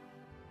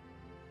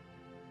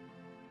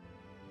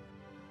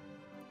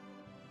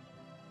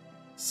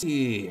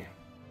 See.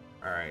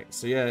 Alright,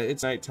 so yeah,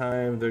 it's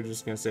nighttime. They're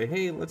just gonna say,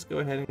 hey, let's go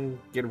ahead and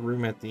get a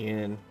room at the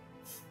inn,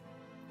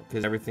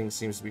 because everything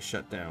seems to be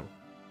shut down.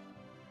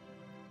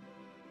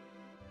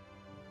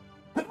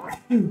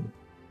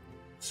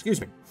 Excuse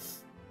me.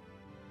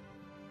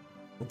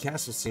 The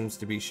castle seems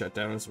to be shut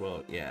down as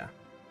well, yeah.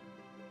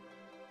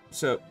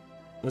 So,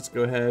 let's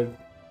go ahead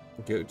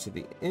and go to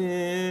the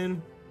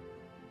inn.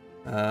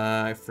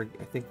 I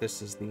think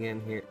this is the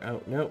inn here.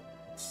 Oh, no.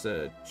 It's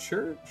a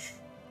church.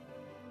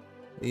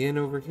 The inn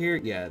over here.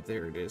 Yeah,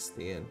 there it is,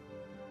 the inn.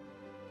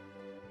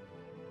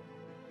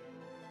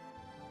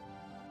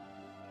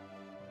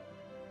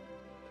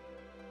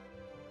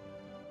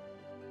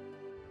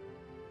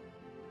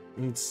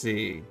 Let's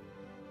see.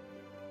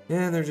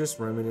 Yeah, they're just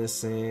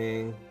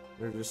reminiscing.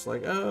 They're just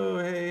like, oh,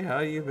 hey, how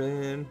you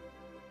been?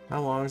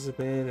 How long has it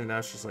been? And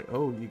now she's like,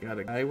 oh, you got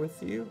a guy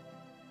with you?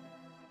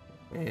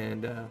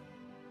 And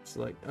she's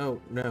like, oh,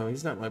 no,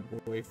 he's not my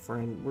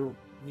boyfriend.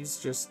 He's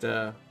just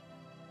an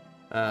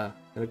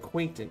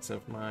acquaintance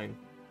of mine.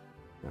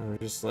 And I'm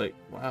just like,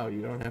 wow,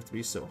 you don't have to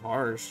be so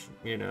harsh,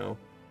 you know.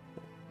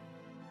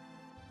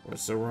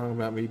 What's so wrong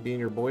about me being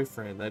your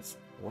boyfriend? That's,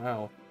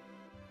 wow.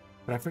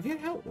 But I forget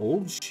how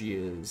old she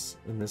is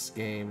in this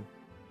game.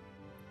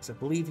 Because I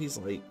believe he's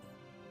like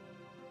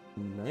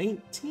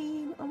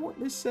 19, I want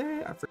to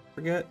say. I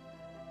forget.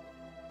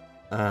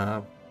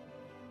 And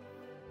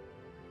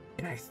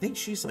I think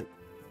she's like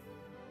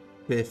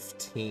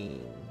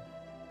 15.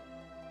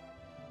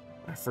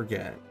 I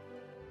forget.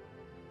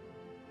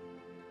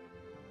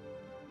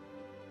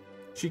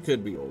 She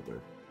could be older.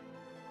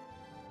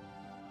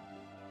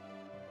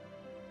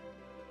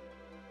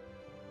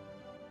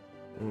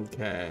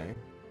 Okay.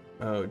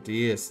 Oh,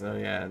 Diaz. Oh,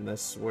 yeah, and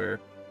this is where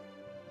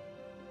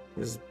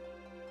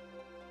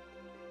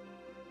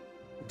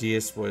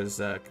Diaz was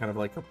kind of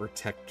like a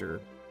protector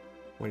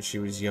when she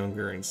was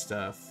younger and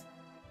stuff.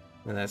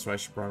 And that's why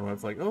she brought him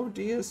up, like, oh,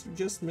 Diaz, you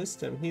just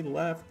missed him. He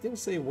left. Didn't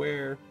say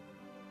where.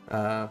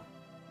 But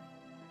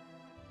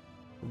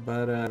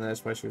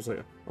that's why she was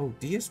like, oh,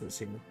 Diaz was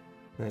here. And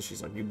then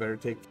she's like, you better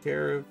take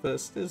care of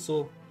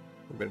Stizzle.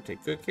 You better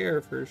take good care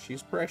of her.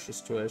 She's precious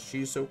to us.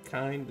 She's so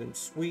kind and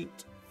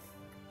sweet.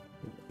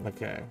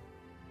 Okay.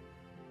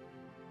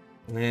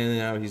 And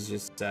now he's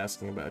just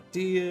asking about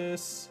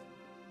Diaz.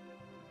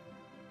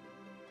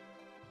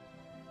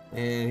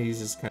 And he's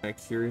just kind of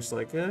curious,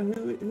 like,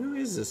 who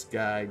is this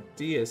guy?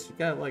 Diaz, you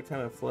got, like,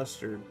 kind of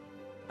flustered.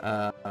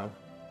 And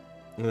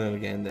then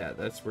again,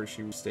 that's where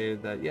she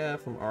stated that, yeah,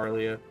 from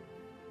Arlia.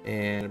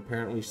 And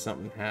apparently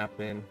something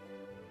happened.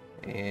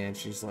 And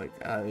she's like,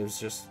 it was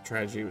just a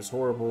tragedy, it was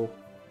horrible.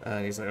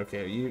 And he's like,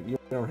 okay, you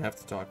don't have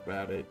to talk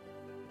about it.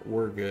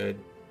 We're good.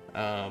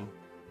 And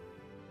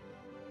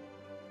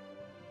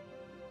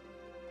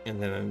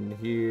then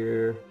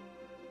here,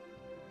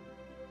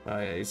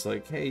 he's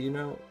like, hey, you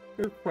know,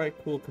 you're quite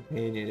a cool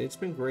companion. It's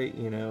been great,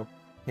 you know,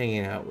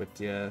 hanging out with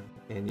you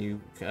and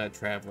you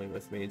traveling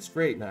with me. It's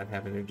great not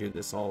having to do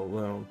this all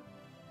alone.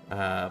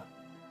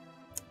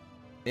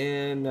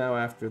 And now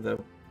after the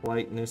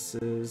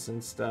politenesses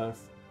and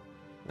stuff,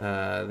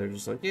 they're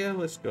just like, yeah,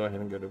 let's go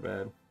ahead and go to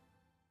bed.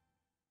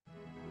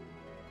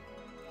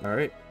 All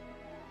right.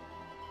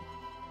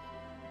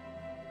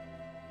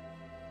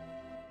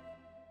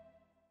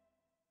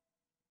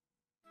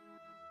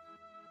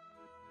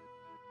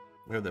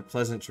 Or the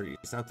pleasantries,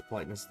 not the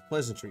politeness, the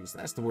pleasantries.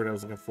 That's the word I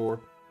was looking for.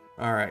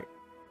 All right.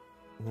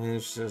 And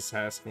it's just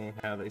asking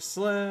how they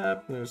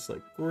slept. And it's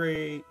like,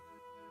 great.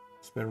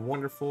 It's been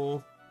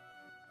wonderful.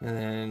 And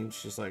then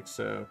she's like,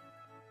 so,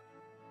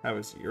 how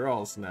was your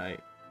all's night?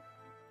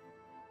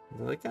 And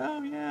they're like,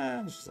 oh,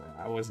 yeah. She's like,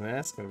 I wasn't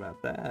asking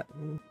about that.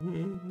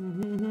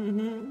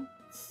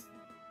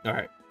 All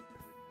right.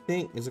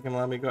 Is it going to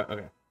allow me to go?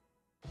 Okay.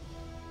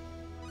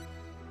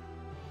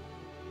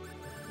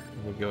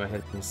 Let me go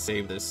ahead and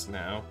save this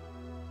now.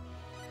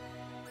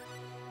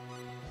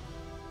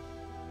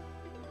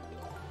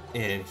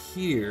 And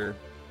here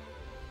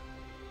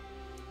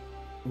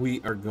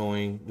we are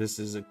going, this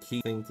is a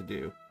key thing to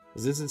do.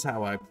 This is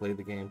how I play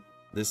the game.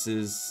 This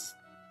is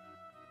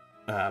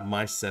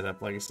my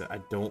setup. Like I said,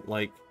 I don't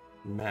like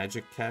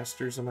magic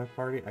casters in my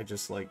party. I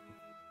just like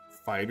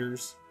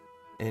fighters.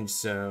 And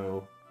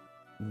so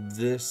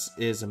this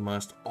is a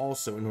must.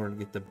 Also, in order to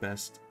get the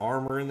best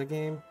armor in the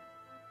game,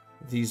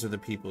 these are the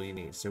people you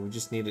need. So we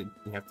just need to,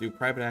 you have to do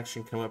private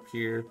action, come up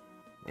here,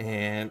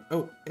 and,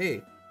 oh,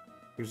 hey,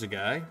 here's a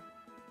guy,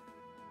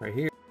 right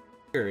here,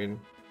 and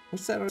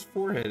what's that on his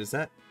forehead? Is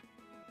that,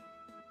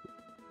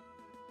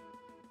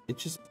 it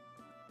just,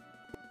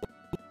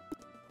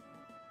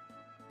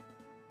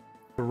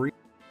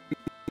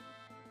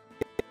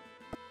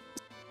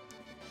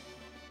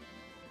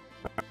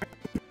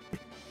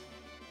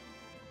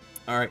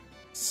 Alright,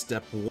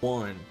 step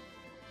one.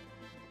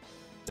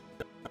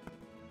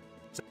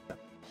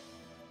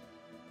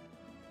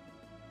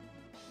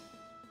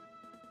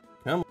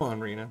 Come on,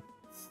 Rena.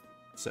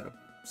 So,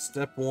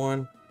 step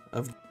one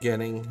of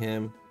getting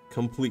him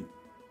complete.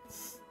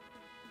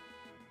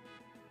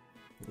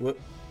 Whoop.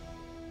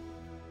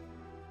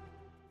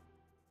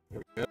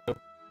 Here we go.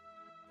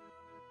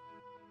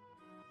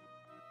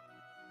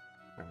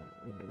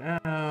 In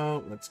and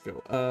out. Let's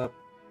go up.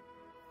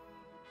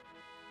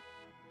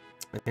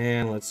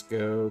 And let's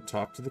go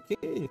talk to the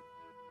king.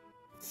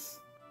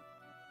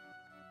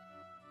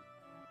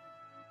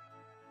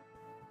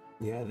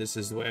 Yeah, this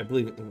is the way I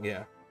believe it.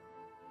 Yeah.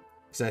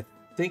 Because I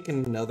think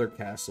in another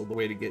castle, the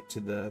way to get to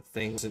the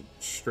thing isn't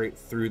straight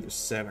through the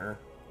center.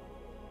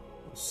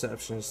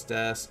 Receptionist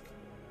desk.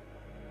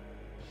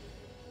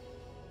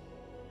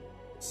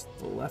 It's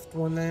the left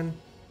one then?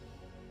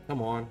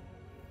 Come on.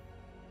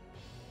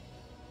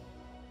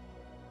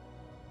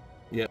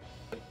 Yep.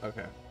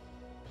 Okay.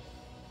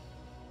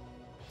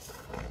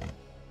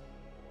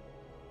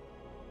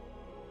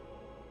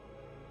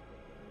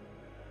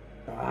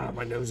 Ah,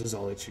 my nose is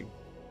all itchy.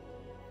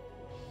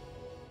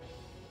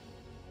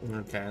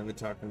 Okay, and they're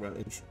talking about the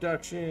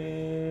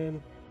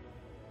introduction.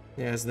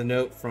 He has the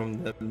note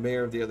from the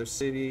mayor of the other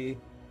city.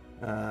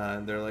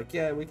 And they're like,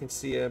 yeah, we can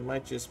see it.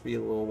 Might just be a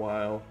little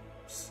while.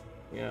 Just,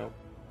 you know,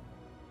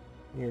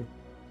 here,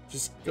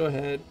 just go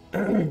ahead,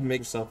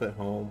 make yourself at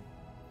home.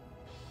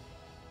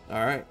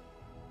 All right,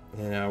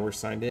 and now we're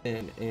signed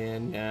in,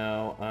 and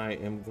now I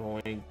am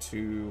going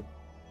to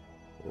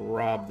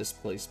rob this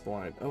place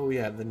blind. Oh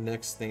yeah, the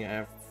next thing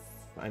I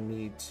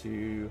need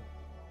to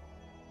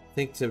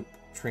think to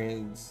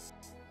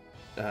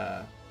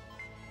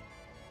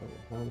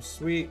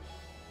sweet.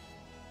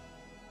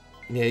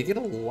 Yeah, you get a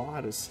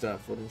lot of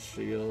stuff with a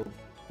shield.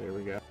 There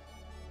we go.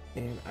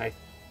 And I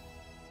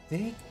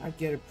think I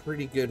get a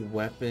pretty good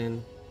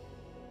weapon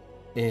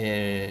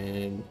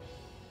in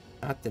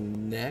not the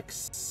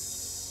next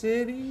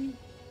city,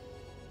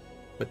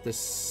 but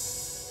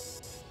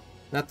this,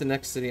 not the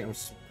next city I'm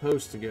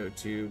supposed to go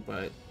to,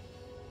 but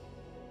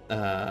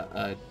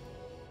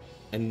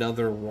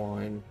another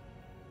one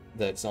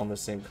that's on the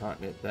same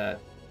continent that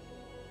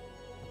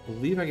I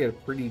believe I get a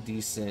pretty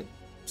decent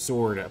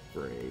sword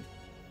upgrade.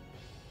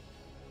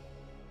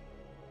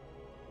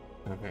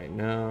 Okay,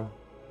 no.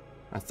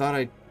 I thought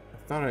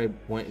I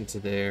went into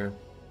there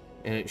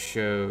and it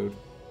showed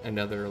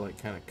another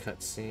like kind of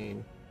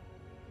cutscene.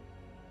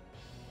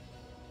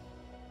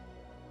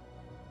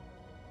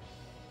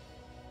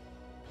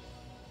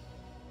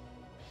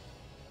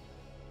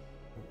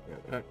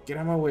 Get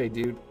out of my way,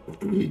 dude.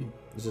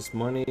 Is this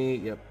money?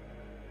 Yep.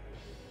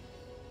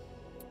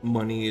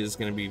 Money is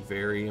going to be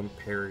very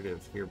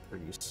imperative here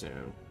pretty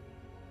soon.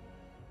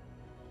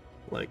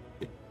 Like,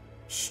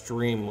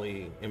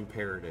 extremely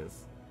imperative.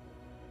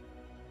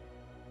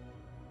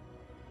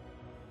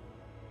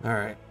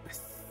 Alright. I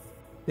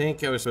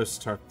think I was supposed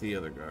to talk to the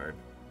other guard.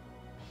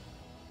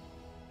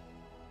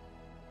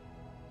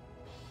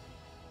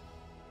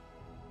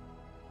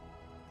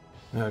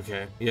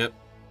 Okay, yep.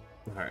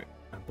 Alright.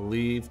 I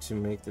believe to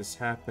make this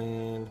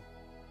happen.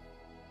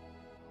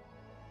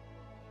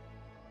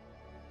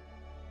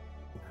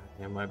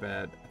 Yeah, my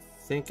bad.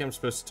 I think I'm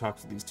supposed to talk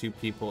to these two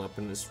people up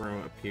in this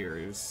room up here.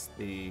 Is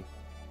the...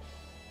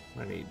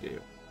 What do you do?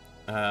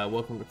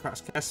 Welcome to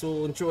Cross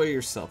Castle. Enjoy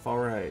yourself.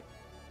 Alright.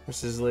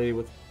 This is a lady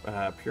with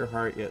pure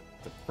heart, yet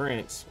the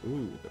prince.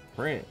 Ooh, the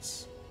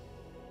prince.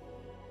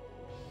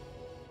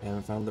 I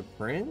haven't found the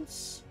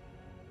prince?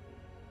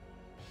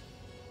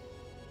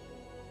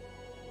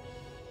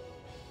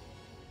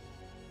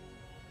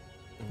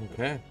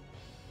 Okay.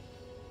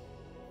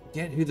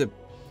 Get who the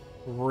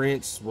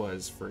prince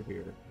was for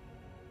here.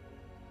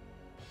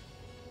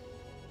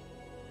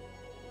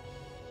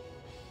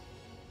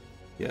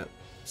 Yep.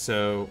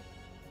 So,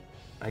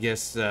 I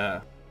guess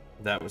that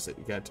was it.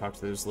 You gotta talk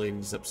to those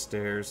ladies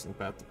upstairs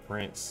about the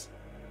prince.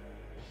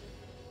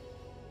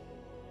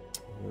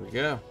 Here we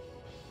go.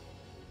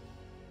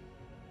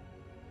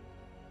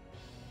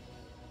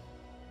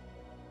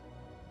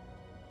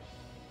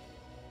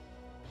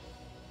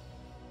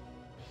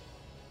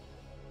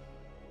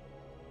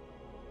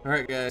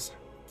 Alright guys,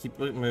 keep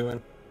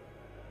moving.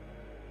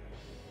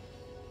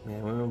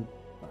 And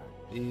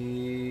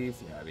leave,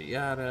 yada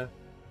yada.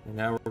 And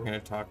now we're going to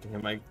talk to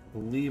him. I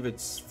believe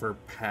it's for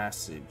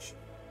passage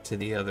to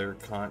the other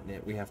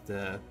continent. We have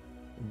to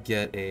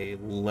get a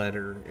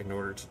letter in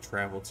order to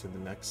travel to the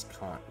next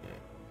continent.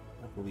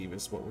 I believe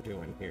is what we're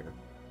doing here.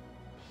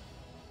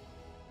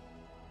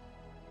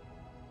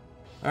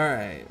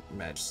 Alright,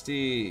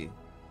 Majesty.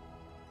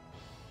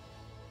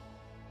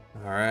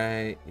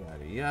 Alright,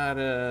 yada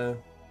yada.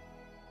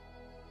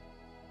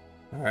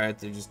 Alright,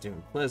 they're just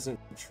doing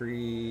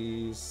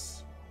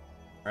pleasantries.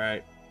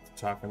 Alright,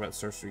 talking about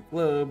Sorcery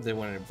Globe. They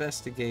want to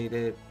investigate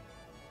it.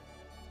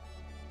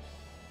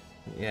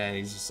 Yeah, and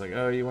he's just like,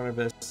 oh, you want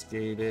to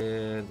investigate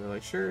it? They're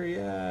like, sure,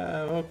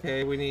 yeah,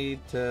 okay, we need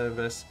to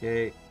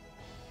investigate.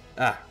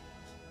 Ah,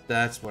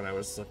 that's what I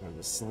was looking at.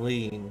 The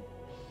Celine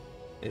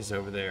is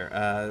over there.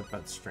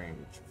 About strange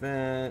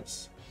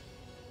events.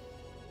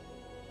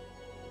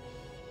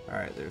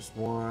 Alright, there's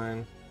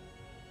one.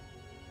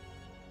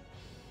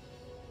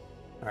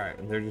 Alright,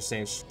 and they're just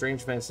saying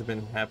strange events have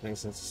been happening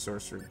since the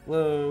Sorcery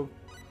Globe.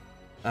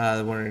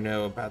 They want to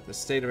know about the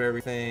state of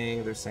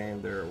everything. They're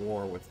saying they're at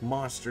war with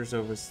monsters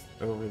over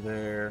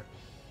there.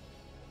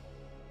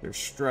 They're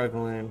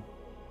struggling.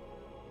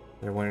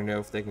 They want to know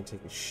if they can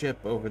take a ship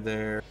over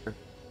there.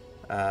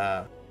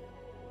 They're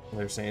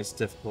saying it's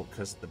difficult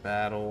because of the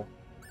battle.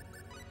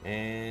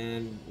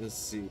 And let's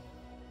see.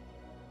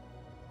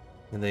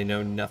 And they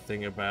know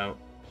nothing about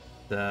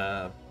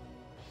the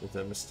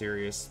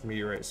mysterious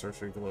meteorite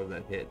Sorcery Globe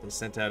that hit. They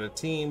sent out a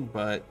team,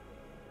 but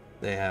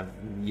They have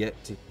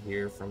yet to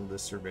hear from the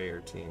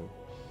surveyor team.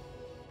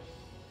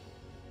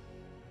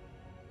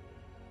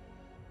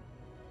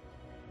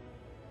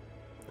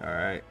 All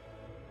right.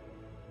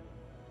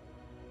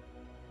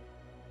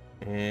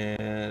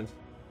 And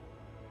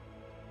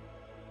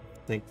I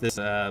think this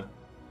all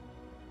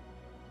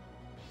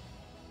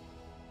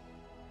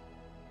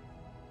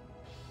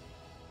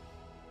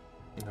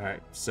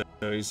right, so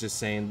he's just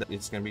saying that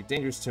it's going to be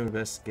dangerous to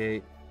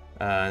investigate,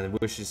 and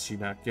wishes she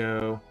not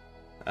go.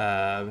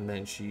 And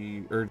then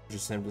she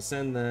urges him to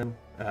send them,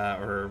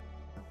 or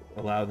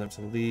allow them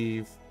to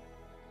leave.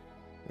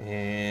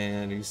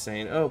 And he's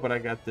saying, "Oh, but I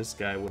got this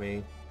guy with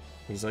me."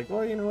 He's like,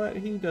 "Well, you know what?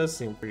 He does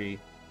seem pretty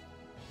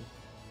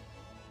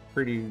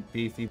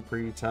beefy,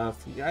 pretty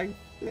tough. Yeah,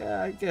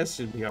 I guess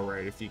it'd be all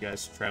right if you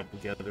guys travel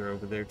together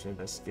over there to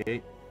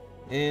investigate."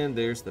 And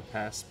there's the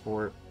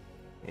passport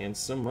and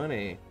some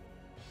money.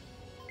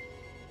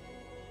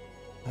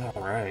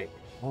 All right,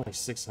 only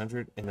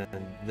 600, and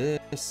then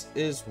this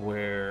is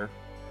where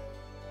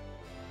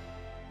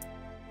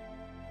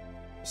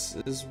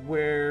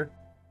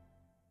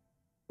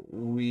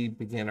we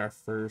begin our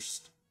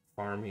first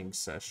farming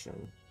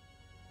session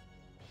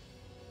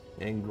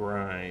and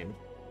grind.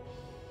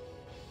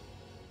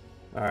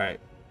 All right,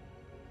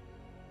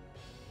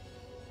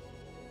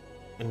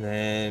 and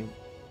then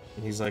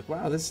he's like,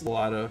 "Wow, this is a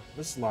lot of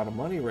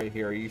money right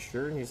here. Are you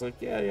sure?" And he's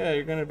like, "Yeah,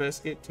 you're gonna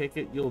investigate. Take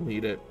it. You'll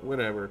need it.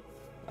 Whatever."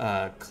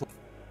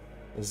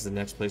 This is the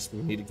next place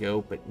we need to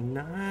go, but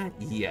not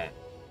yet.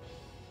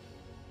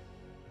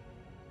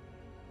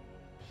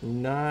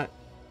 Not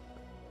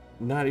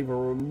even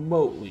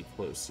remotely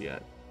close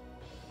yet.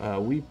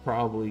 We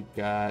probably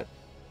got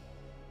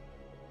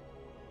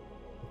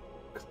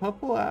a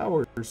couple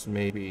hours,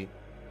 maybe.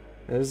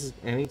 As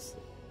any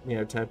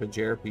type of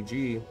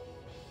JRPG, you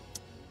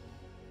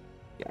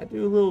gotta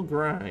do a little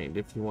grind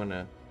if you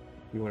wanna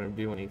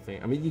do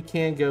anything. I mean, you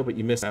can go, but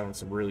you miss out on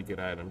some really good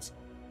items.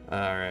 All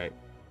right.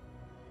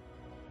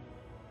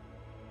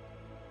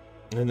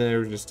 And they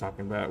were just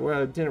talking about,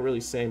 well, it didn't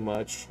really say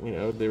much.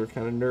 They were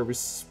kind of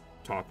nervous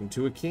talking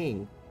to a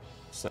king.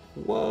 It's like,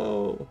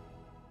 whoa.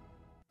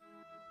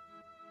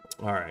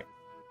 All right.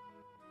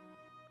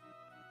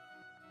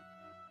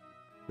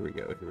 Here we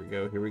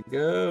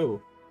go.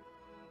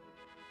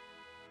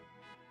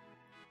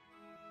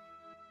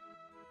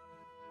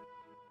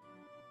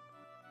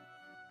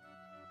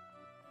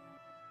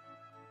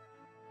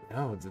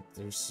 No,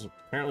 there's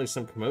apparently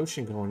some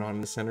commotion going on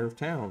in the center of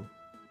town.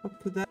 What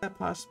could that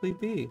possibly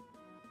be?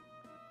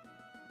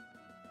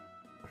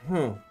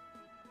 Huh.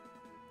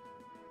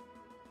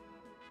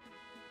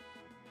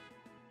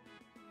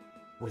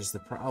 What is the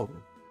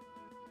problem?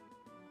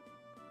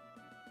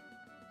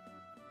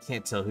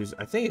 Can't tell who's...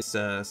 I think it's,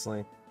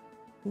 Sling.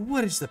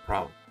 What is the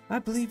problem? I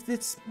believe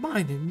it's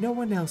mine and no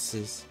one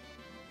else's.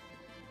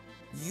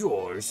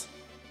 Yours?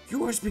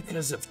 Yours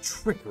because of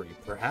trickery,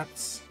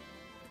 perhaps?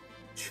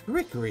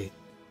 Trickery?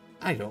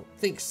 I don't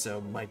think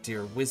so, my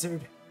dear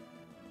wizard.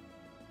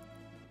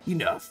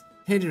 Enough.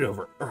 Hand it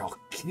over, or I'll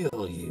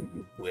kill you,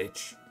 you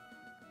witch.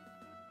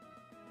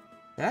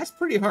 That's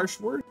pretty harsh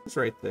words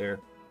right there.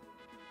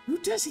 Who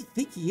does he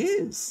think he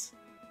is?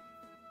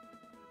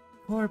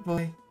 Poor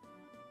boy.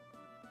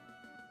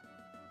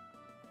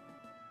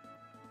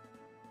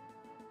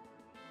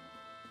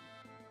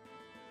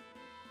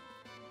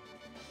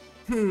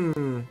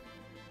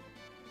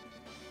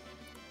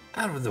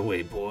 Out of the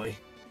way, boy.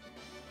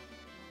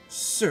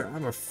 Sir,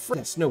 I'm afraid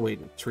that's no way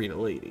to treat a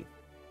lady.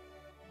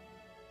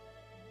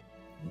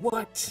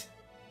 What?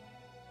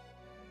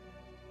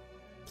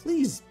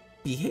 Please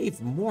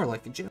behave more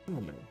like a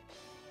gentleman.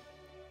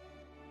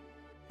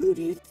 Who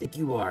do you think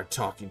you are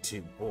talking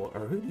to, boy?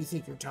 Or who do you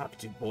think you're talking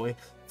to, boy?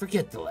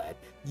 Forget the lad.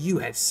 You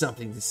had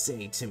something to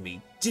say to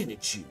me,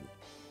 didn't you?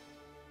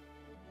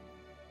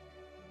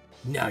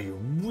 Now you're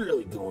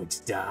really going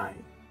to die.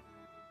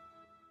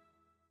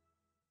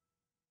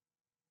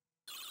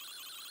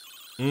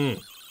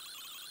 The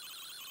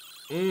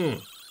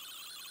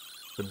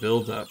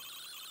build-up.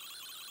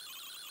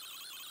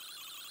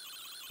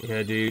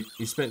 Yeah, dude,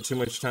 you spent too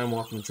much time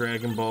walking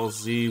Dragon Ball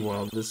Z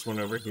while this one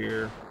over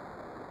here.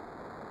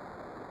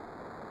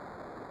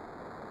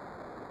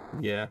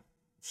 Yeah,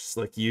 just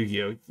like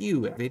Yu-Gi-Oh!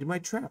 You activated my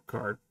trap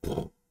card.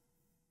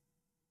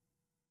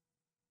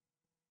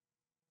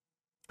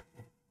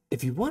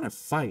 If you want to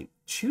fight,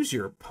 choose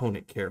your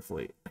opponent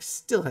carefully. I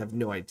still have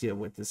no idea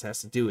what this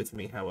has to do with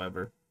me,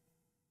 however.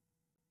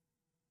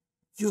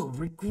 You'll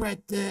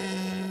regret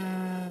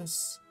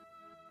this.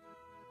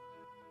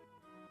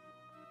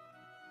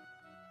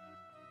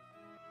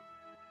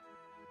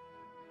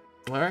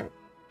 All right.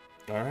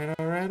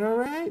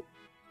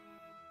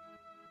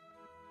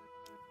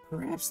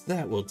 Perhaps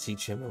that will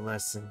teach him a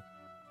lesson.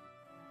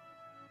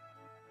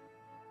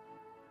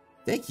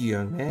 Thank you,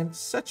 young man.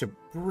 Such a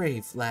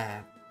brave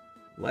lad.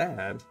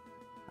 Lad?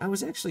 I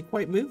was actually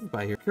quite moved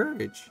by your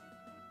courage.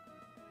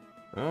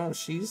 Oh,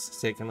 she's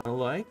taken a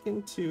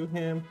liking to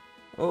him.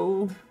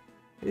 Oh,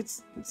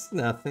 it's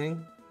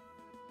nothing.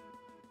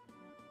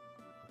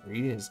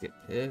 Greetings, get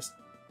pissed.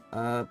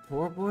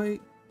 Poor boy,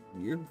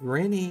 You're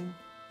grinning.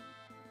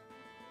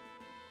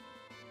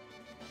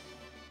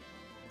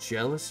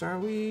 Jealous, are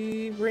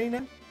we,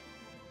 Reina?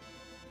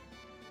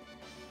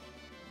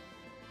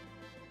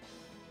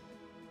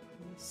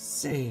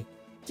 Say,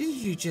 didn't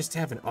you just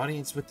have an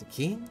audience with the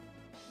king?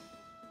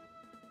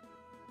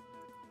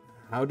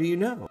 How do you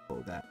know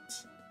that?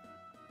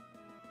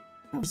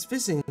 I was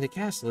visiting the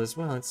castle as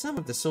well, and some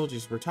of the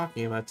soldiers were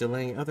talking about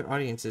delaying other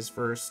audiences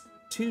for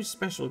two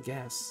special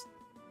guests.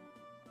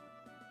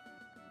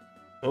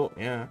 Oh,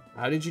 yeah.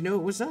 How did you know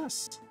it was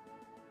us?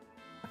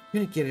 I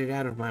couldn't get it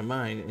out of my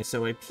mind, and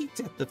so I peeked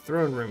at the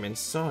throne room and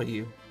saw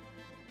you.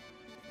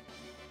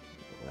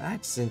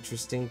 That's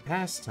interesting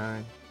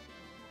pastime.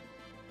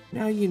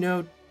 Now you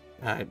know...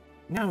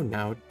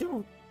 now,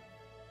 don't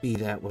be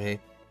that way.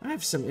 I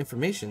have some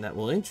information that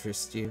will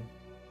interest you.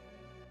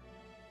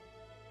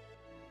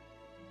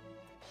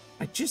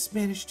 I just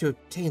managed to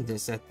obtain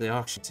this at the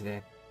auction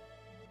today.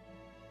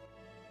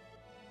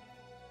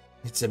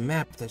 It's a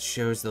map that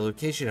shows the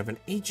location of an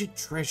ancient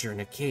treasure in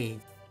a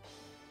cave.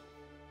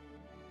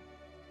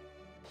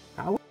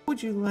 How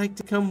would you like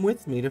to come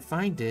with me to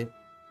find it?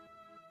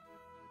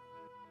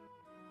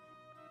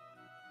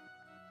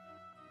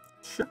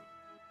 Sure.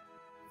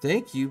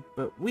 Thank you,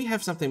 but we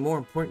have something more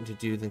important to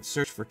do than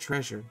search for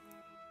treasure.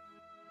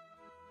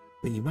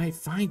 But you might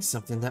find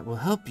something that will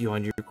help you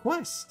on your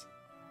quest.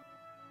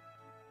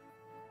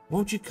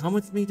 Won't you come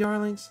with me,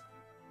 darlings?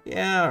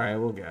 Yeah, alright,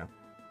 we'll go.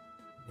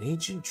 An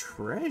ancient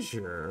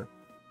treasure?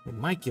 It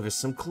might give us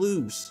some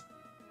clues.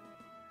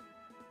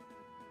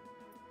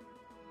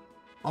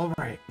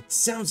 Alright, it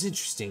sounds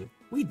interesting.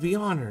 We'd be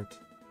honored.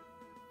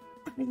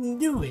 I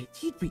knew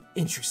it. You'd be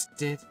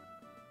interested.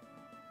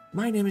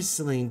 My name is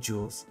Celine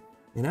Jules,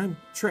 and I'm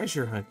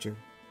treasure hunter.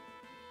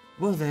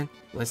 Well then,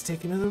 let's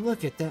take another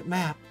look at that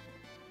map.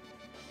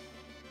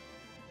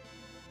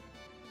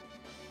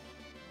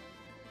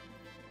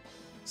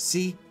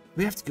 See,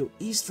 we have to go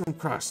east from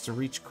Cross to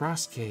reach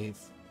Cross Cave.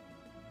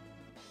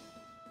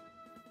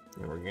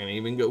 And we're gonna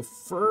even go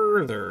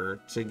further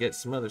to get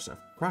some other stuff.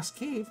 Cross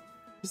Cave?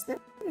 Is that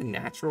a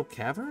natural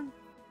cavern?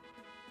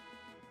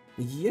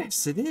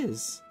 Yes, it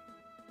is.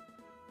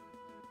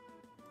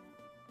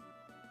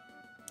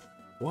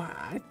 Why,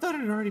 I thought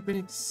it had already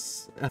been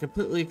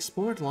completely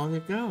explored long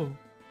ago.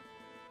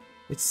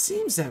 It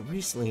seems that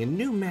recently a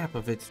new map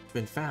of it's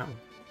been found.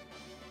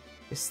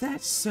 Is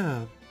that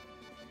so?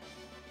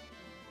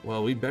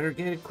 Well, we better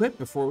get equipped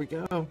before we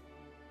go.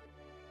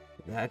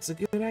 That's a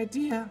good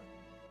idea.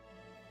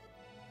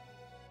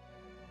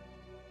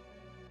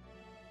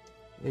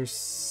 There's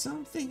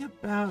something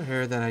about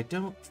her that I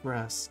don't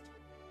trust.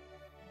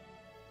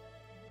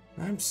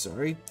 I'm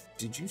sorry,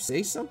 did you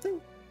say something?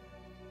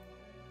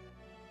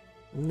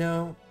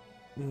 No,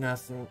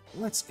 nothing.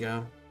 Let's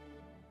go.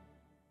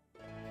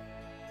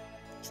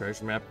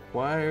 Treasure map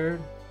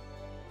acquired.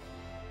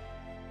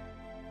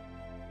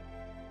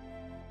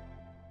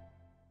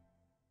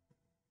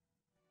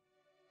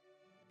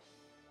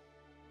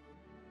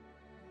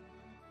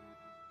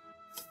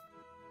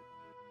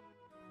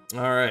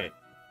 Alright.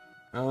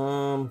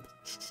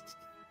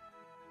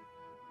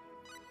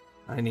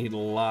 I need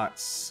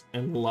lots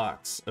and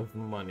lots of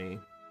money.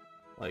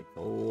 Like,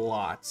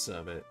 lots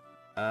of it.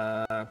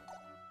 I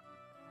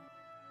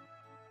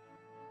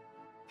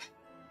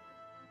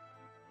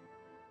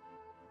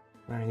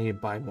need to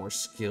buy more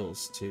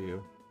skills,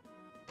 too.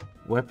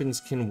 Weapons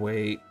can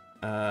wait.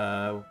 What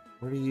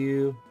are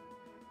you?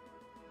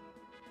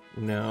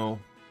 No.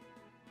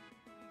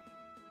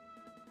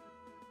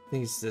 I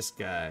think it's this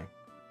guy.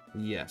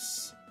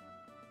 Yes.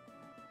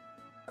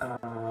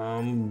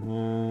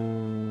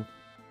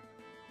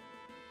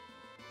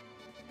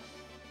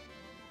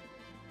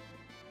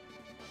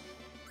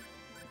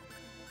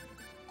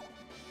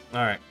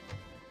 Alright.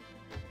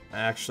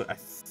 Actually, I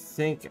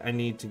think I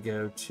need to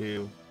go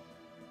to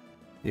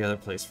the other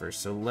place first.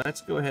 So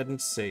let's go ahead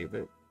and save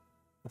it.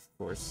 Of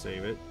course,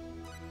 save it.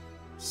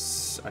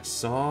 I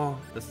saw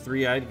the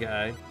three-eyed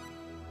guy.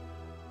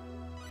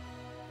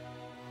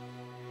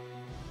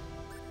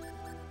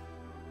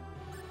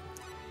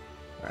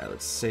 Alright,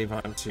 let's save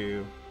on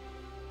to...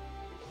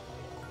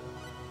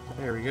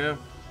 There we go.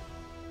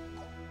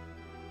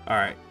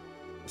 Alright,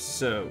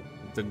 so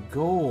the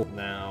goal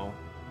now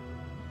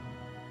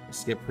is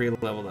to get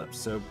pre-leveled up.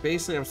 So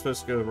basically I'm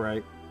supposed to go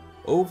right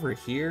over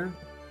here.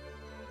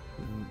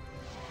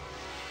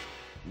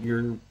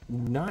 You're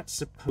not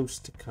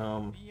supposed to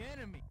come... The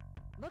enemy.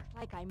 Looks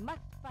like I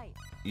must fight.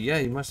 Yeah,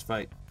 you must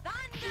fight.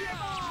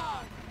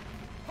 Thunderball!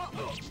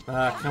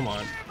 Come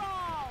on.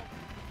 Thunderball!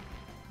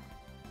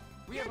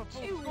 We have a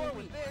full score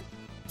with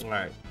this.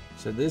 Alright,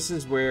 so this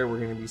is where we're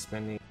going to be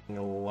spending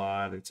a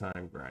lot of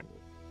time grinding.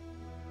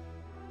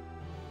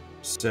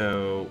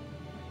 So,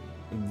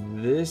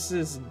 this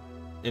is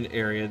an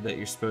area that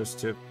you're supposed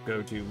to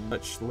go to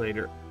much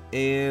later.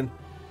 And,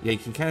 yeah, you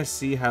can kind of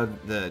see how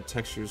the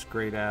textures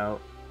grayed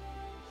out.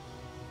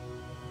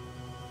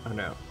 Oh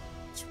no,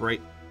 it's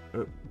right...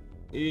 Oh,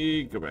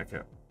 go back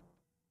up.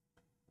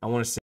 I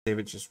want to save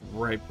it just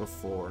right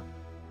before.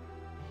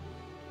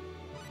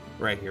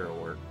 Right here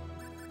will work.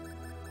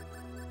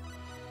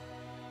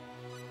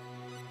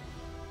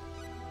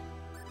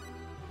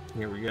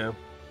 Here we go.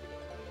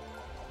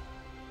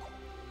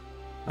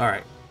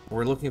 Alright,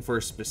 we're looking for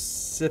a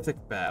specific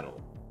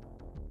battle.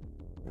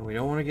 And we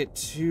don't want to get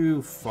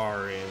too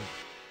far in.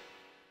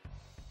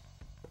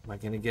 Am I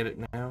gonna get it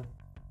now?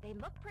 They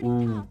look pretty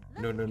Ooh,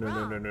 tough.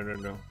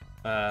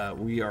 no.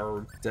 We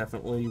are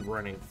definitely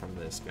running from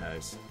this,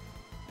 guys.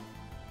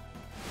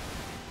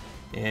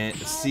 And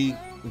see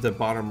the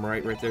bottom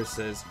right there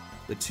says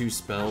the 2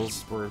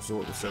 spells were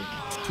absorbed. So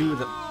 2 of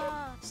them.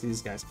 See,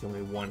 these guys kill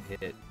me 1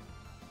 hit.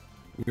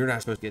 You're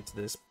not supposed to get to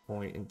this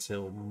point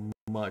until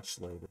much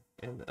later.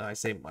 And I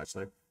say much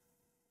later.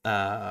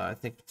 I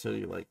think until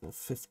you're like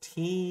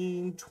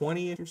 15,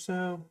 20 or so.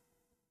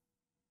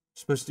 You're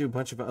supposed to do a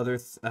bunch of other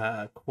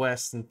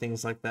quests and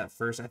things like that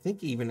first. I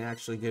think you even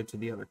actually go to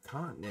the other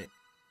continent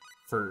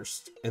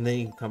first. And then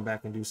you can come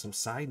back and do some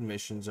side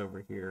missions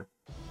over here.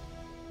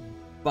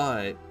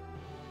 But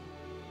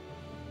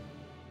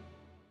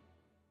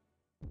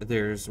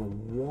there's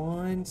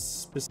one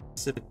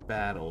specific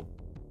battle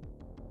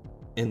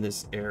in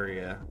this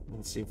area.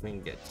 Let's see if we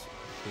can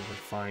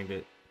find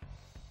it.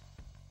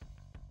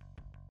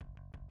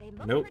 They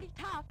look Nope. pretty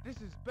tough. This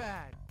is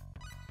bad.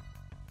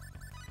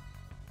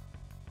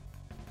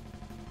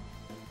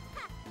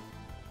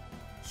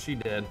 She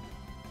did.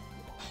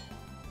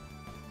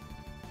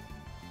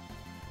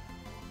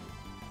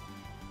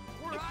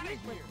 We're It's out of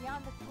useless here.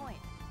 beyond this point.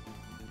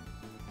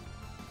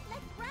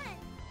 Let's run.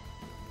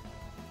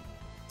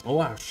 Oh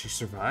wow, she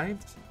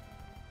survived?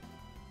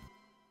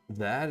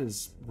 That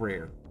is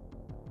rare.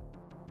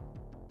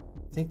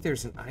 I think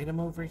there's an item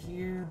over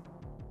here.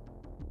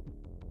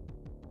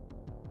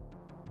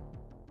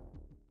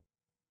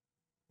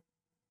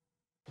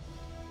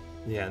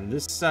 Yeah, and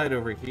this side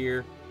over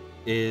here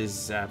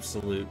is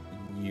absolute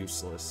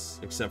useless,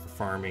 except for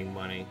farming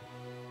money.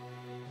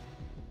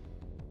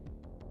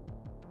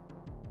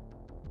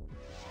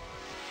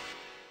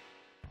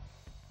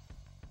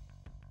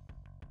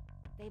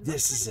 They look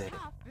This is pretty it.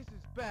 tough. This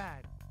is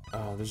bad.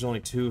 Oh, there's only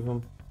 2 of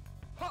them.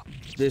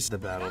 This is the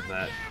battle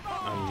that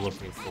I'm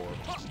looking for.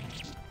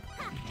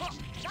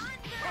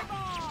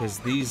 Because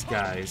these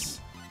guys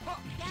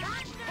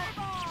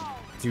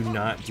do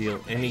not deal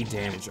any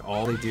damage.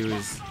 All they do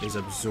is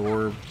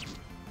absorb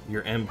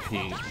your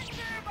MP.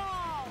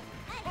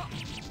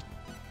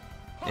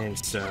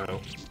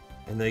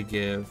 And they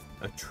give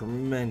a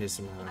tremendous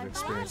amount of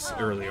experience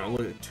early on.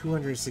 Look at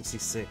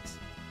 266.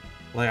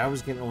 Like, I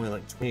was getting only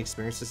like 20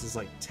 experience. This is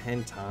like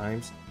 10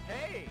 times.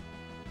 Hey.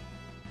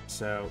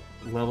 So,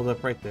 leveled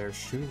up right there.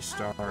 Shooting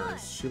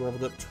stars. She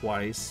leveled up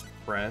twice.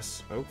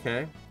 Press.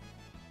 Okay.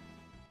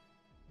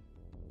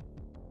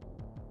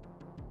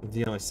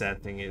 The only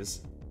sad thing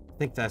is, I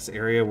think that's the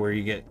area where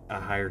you get a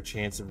higher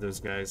chance of those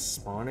guys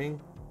spawning.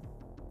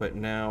 But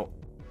now,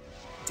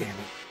 damn it.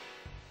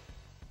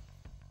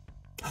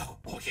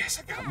 Oh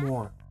yes, I got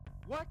more.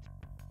 What?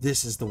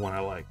 This is the one I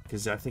like,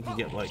 because I think you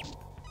get like,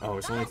 oh,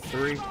 it's only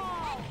 3?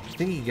 I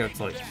think you get up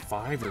to like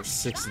 5 or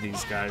 6 of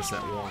these guys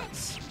at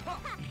once.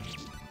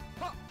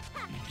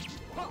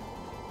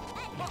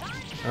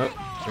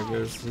 Oh, there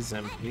goes his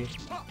MP.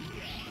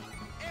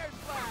 Air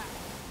slash.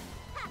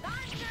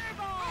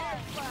 Air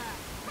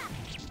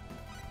slash.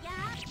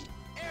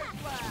 Air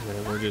slash. And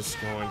then we're just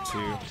going to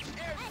Air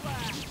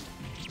slash.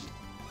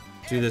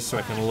 do this so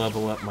I can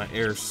level up my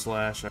air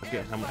slash. I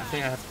forget how much. I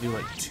think I have to do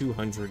like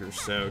 200 or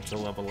so to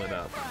level it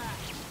up.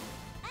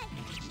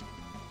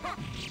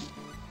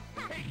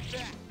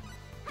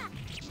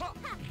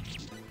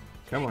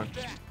 Come on.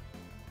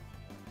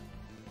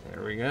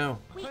 There we go.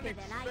 Quicker than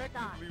I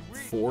thought.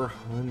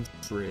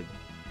 400.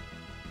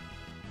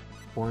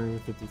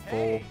 450 full.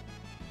 Hey.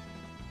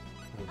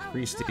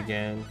 Increased good.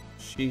 again.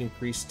 She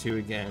increased 2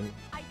 again.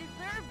 I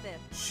deserve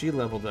this. She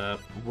leveled up.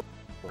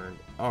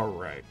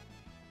 Alright.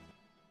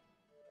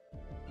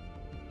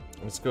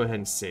 Let's go ahead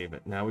and save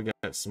it. Now we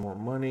got some more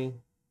money.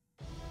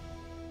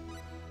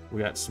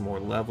 We got some more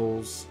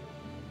levels.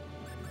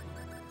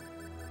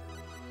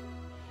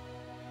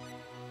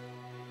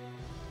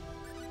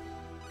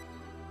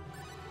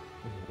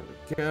 There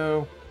we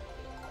go.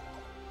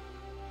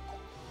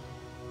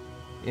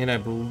 And I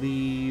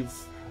believe,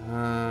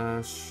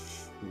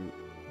 shoot.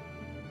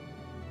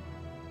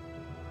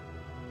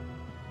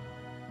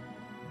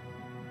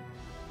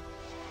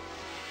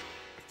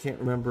 I can't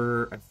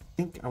remember. I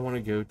think I want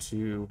to go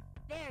to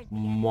There's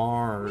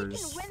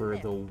Mars win for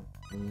this. the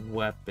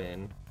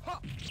weapon.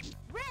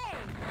 Ray.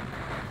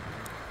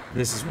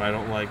 This is why I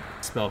don't like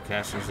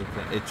spellcasters like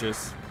that. It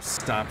just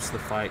stops the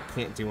fight,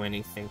 can't do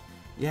anything.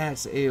 Yeah,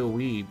 it's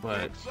AoE,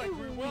 but Looks like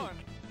we won.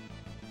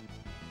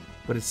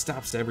 it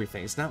stops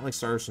everything. It's not like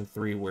Star Ocean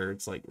 3 where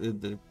it's like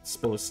the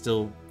spell will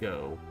still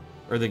go,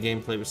 or the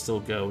gameplay will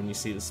still go and you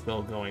see the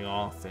spell going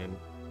off and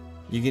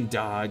you can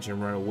dodge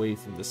and run away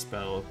from the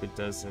spell if it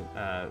doesn't,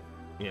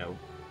 you know,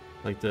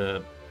 like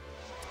the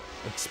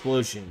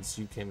explosions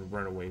you can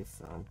run away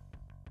from.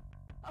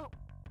 Oh,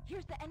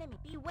 here's the enemy.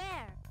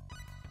 Beware.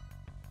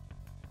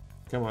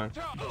 Come on.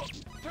 Oh,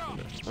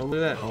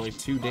 look at that. Only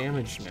 2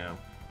 damage now.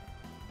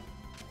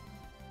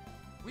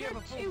 We have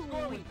a full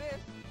score with this.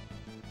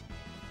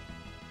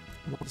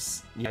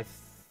 Yeah, I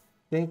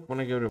think when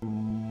I go to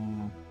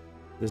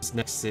this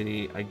next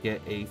city, I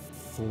get a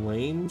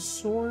flame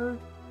sword.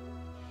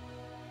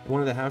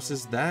 One of the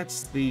houses,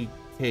 that's the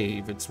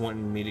cave it's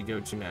wanting me to go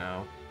to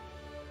now.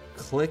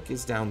 Click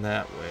is down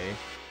that way.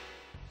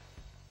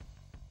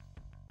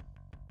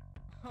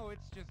 Oh,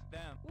 it's just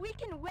them. We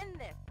can win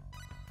this.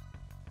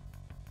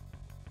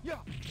 Yeah.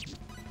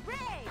 Ray!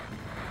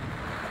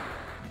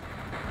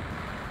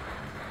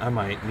 I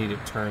might need to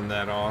turn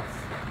that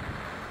off.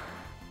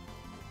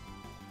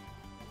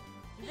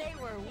 They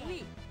were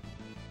weak.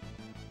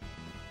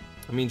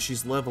 I mean,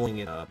 she's leveling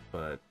it up,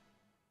 but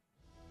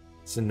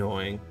it's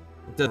annoying.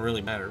 It doesn't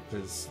really matter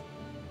because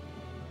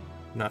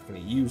I'm not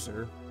going to use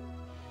her.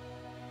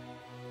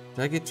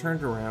 Did I get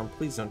turned around?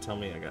 Please don't tell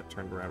me I got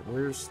turned around.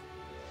 Where's...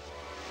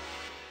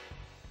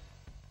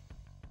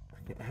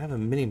 I have a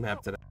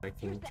mini-map that I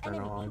can turn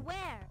on.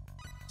 Beware.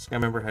 Just gotta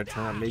remember how to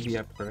turn on. Maybe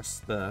I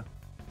press the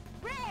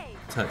Ray!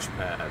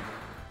 touchpad.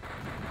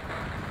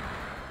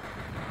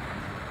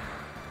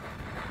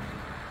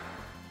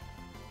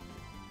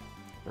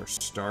 Or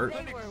start.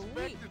 They were weak.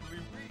 Unexpectedly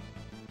weak.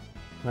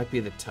 Might be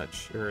the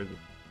touch, or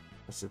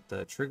is it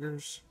the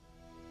triggers?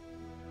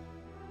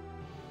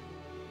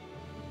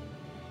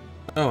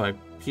 Oh, I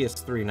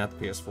PS3, not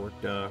the PS4.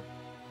 Duh.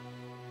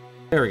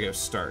 There we go.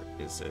 Start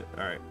is it?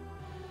 All right.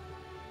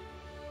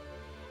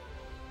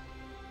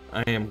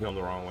 I am going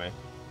the wrong way.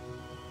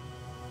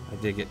 I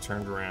did get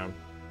turned around.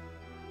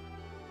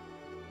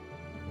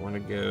 I want to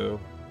go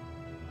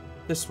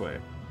this way,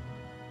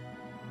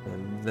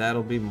 and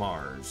that'll be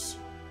Mars.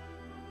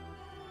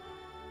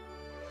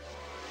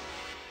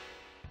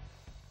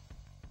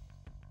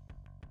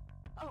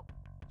 Oh,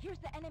 here's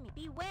the enemy.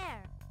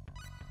 Beware.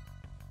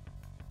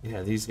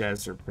 Yeah, these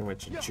guys are pretty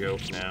much a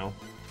joke now.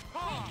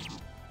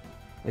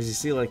 As you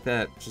see like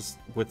that, just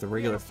with the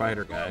regular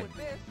fighter guy,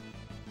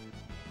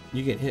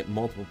 you can hit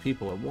multiple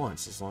people at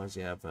once as long as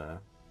you have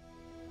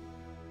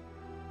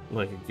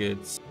like a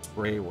good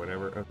spray or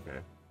whatever. Okay.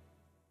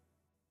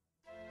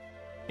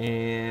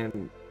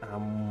 And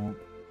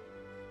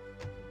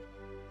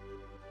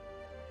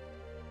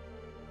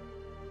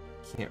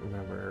can't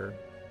remember.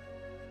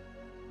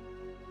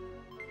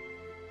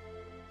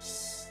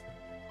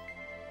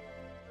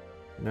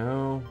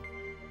 No.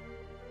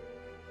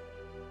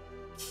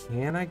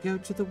 Can I go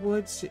to the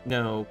woods?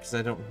 No, because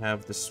I don't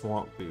have the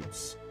swamp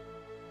boots.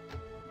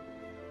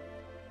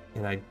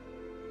 And I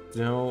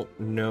don't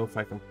know if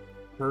I can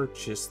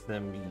purchase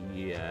them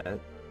yet.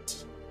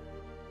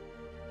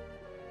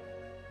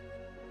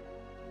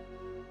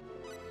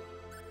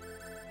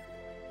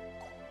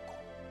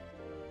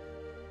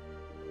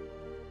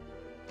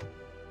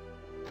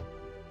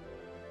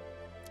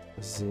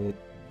 Is it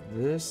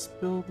this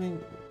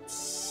building?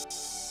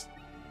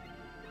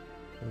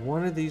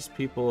 One of these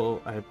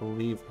people, I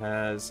believe,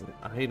 has an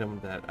item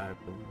that I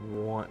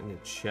want in a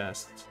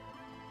chest.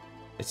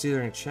 It's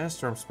either in a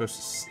chest or I'm supposed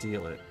to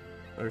steal it.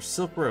 Or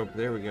silk rope,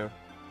 there we go.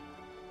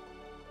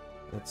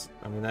 That's,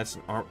 I mean, that's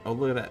an arm. Oh,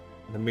 look at that,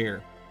 the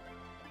mirror.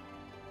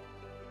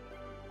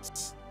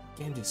 This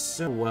game did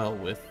so well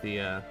with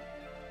the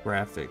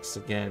graphics.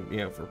 Again, you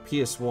know, for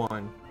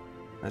PS1,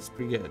 that's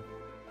pretty good.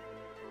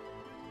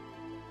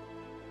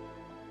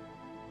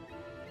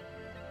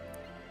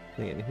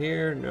 Thing in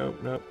here, nope,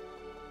 nope.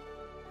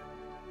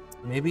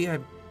 Maybe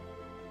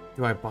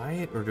do I buy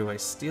it or do I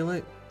steal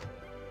it?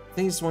 I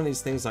think it's one of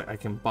these things like I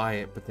can buy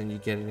it, but then you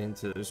get it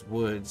into those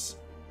woods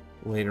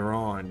later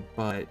on,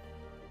 but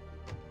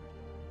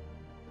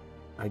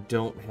I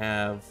don't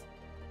have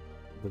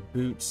the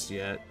boots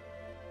yet.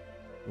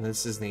 And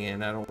this is the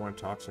end. I don't want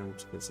to talk to him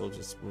because he'll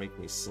just make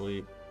me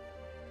sleep.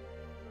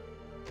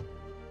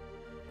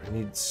 I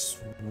need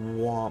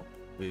swamp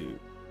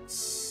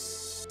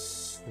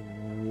boots.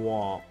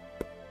 Swamp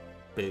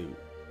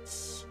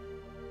boots.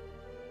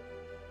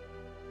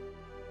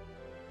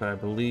 But I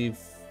believe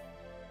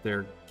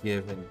they're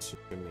given to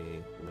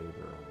me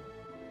later on.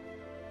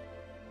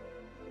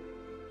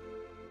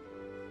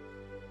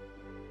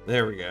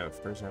 There we go.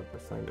 First time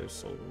Flamingo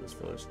sold in this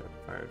village that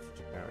fired for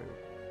Japan.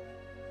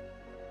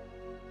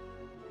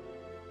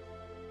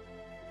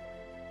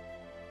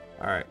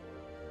 Alright.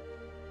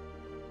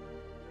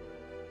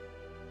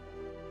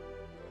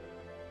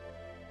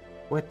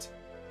 What?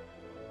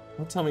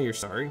 Don't tell me you're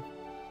sorry.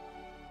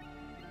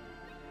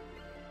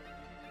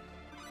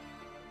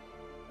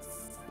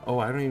 Oh,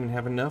 I don't even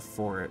have enough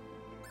for it.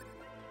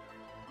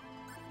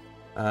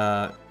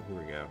 Here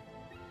we go.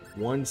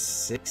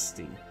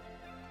 160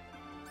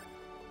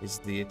 is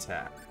the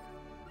attack.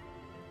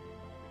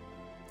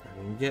 I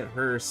can get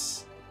her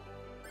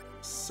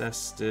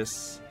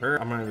Cestus.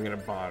 Her, I'm not even gonna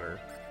bother.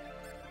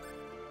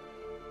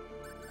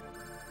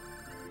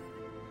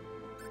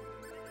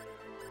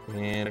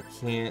 And I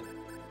can't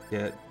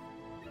get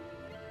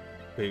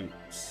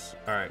boots.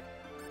 Alright.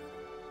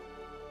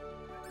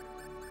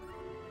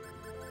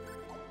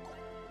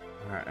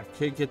 Alright, I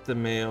could get the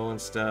mail and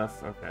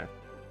stuff. Okay.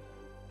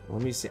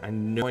 Let me see. I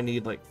know I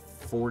need like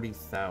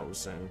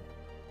 40,000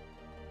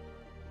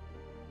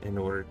 in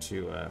order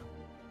to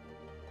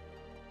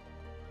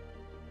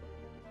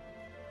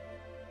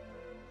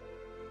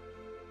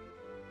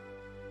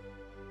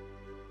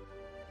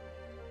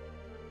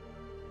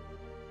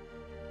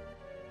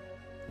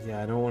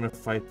Yeah, I don't want to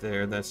fight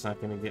there. That's not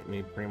going to get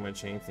me pretty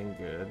much anything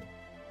good.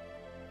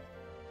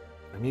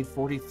 I need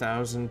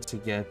 40,000 to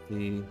get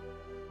the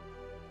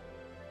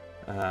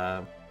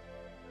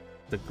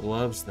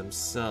gloves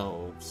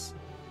themselves.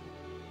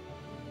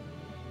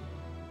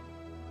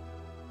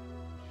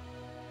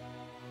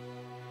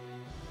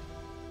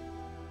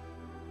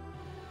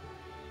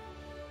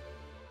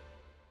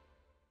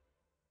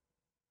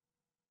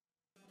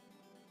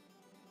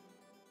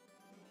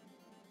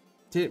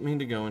 Didn't mean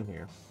to go in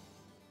here.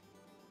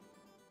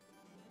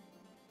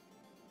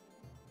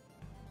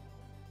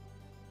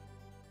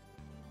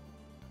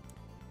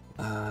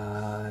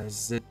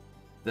 Is it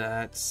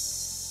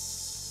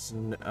that's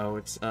no,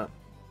 it's up.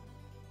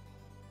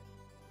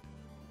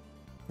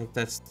 I think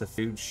that's the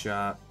food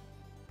shop.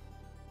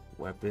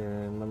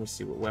 Weapon, let me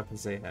see what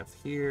weapons they have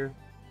here.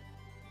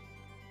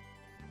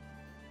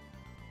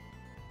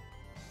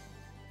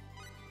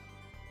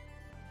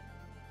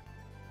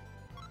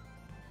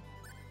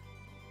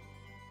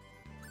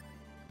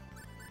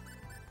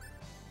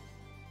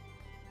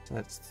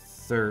 That's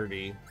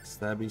 30, so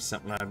that'd be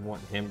something I'd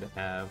want him to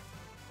have.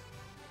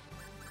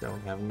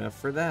 Don't have enough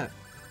for that.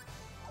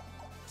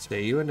 So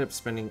you end up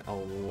spending a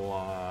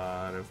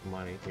lot of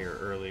money here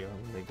early on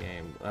in the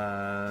game.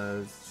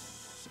 I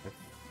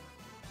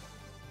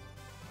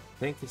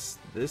think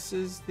this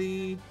is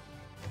the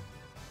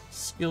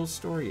skill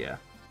store, yeah.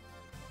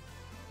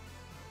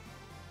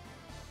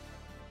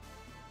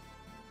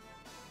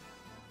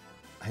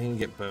 I can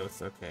get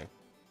both, okay.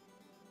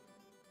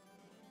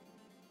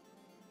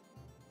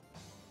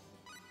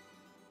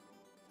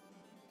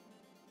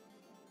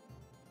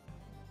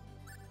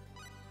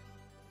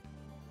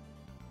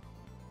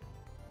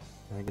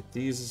 Can I get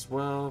these as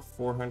well?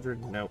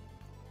 400? Nope.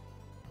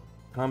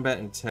 Combat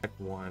and Tech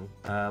 1.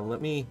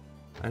 Let me...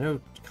 I know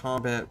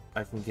Combat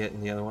I can get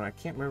in the other one. I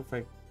can't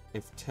remember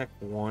if Tech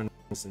 1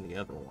 is in the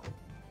other one.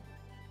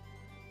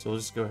 So we'll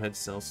just go ahead and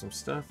sell some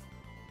stuff.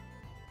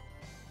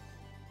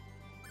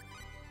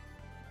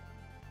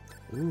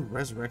 Ooh,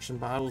 Resurrection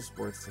Bottles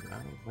worth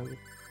 900.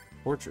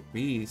 Portrait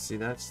B, see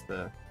that's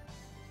the...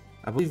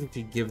 I believe if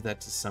you give that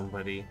to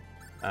somebody,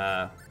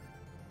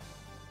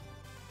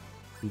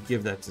 you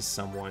give that to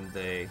someone,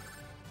 they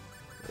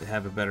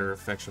have a better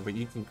affection, but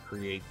you can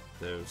create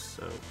those,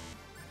 so...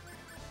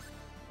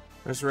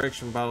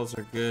 Resurrection bottles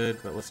are good,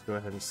 but let's go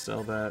ahead and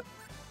sell that.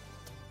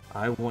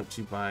 I want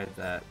to buy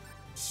that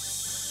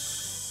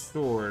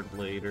sword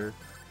later.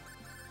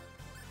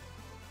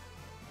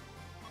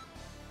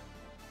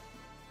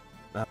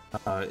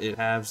 It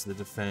halves the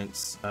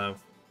defense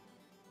of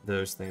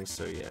those things,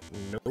 so yeah,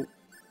 nope.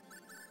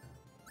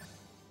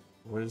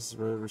 What is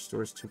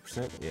restores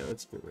 2%? Yeah,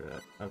 let's get rid of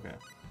that. Okay.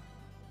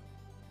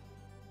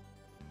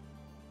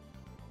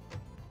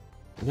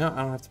 No,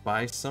 I don't have to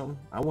buy something.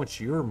 I want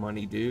your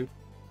money, dude.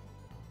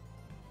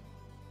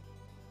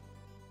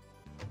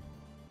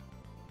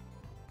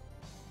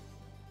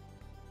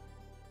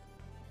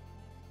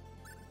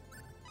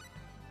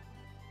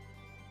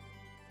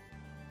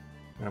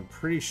 I'm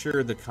pretty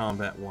sure the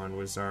combat one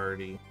was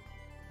already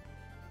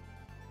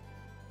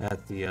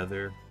at the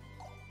other.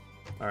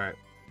 Alright.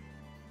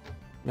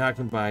 Now I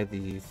can buy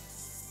the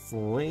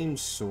flame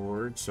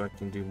sword so I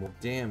can do more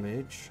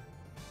damage.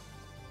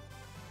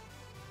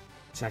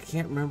 See, I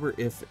can't remember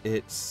if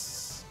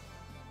it's...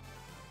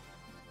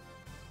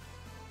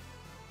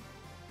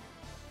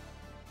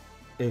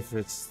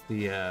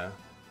 the,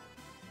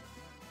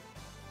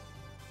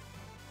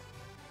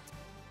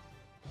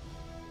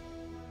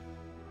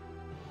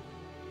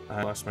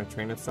 I lost my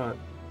train of thought.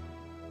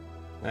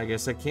 I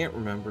guess I can't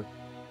remember.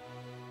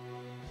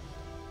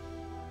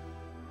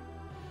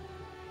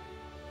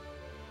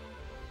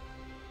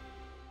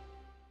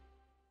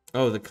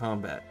 Oh, the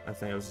combat. I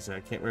think I was gonna say, I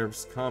can't remember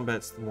if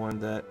combat's the one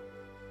that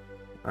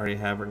I already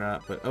have or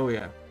not, but oh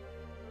yeah.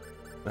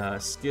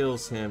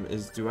 Skills him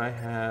is, do I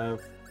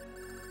have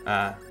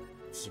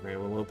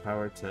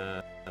willpower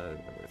to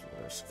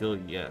skill?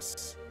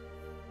 Yes.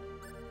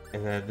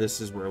 And then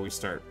this is where we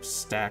start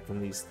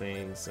stacking these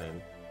things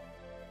and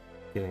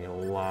getting a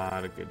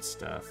lot of good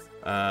stuff.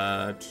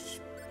 I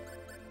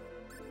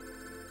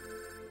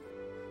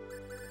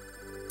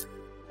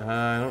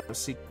don't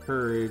see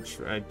courage.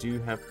 I do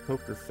have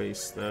poker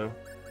face though.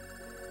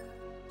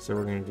 So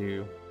we're gonna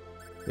do...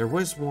 There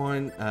was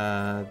one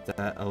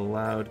that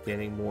allowed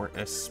getting more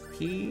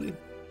SP.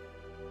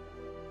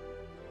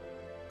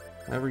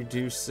 That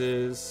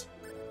reduces...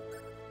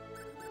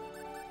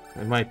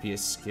 It might be a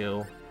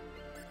skill.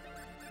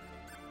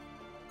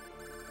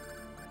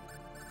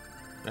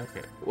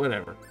 Okay,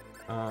 whatever.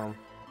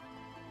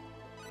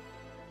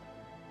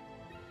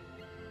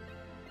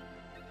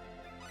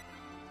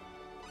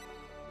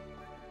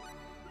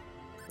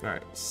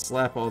 Alright,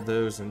 slap all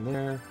those in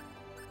there.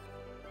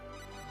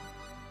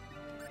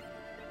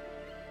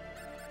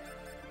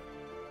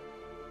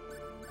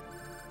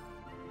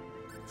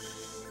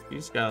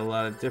 He's got a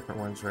lot of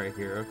different ones right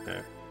here,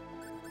 okay.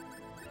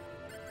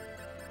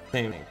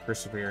 Same thing,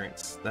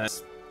 Perseverance.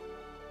 That's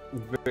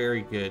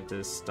very good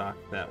to stock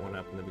that one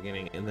up in the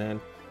beginning. And then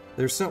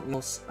There's something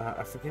else,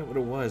 I forget what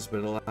it was, but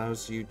it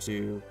allows you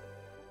to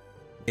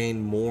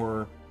gain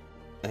more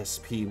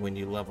SP when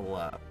you level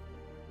up.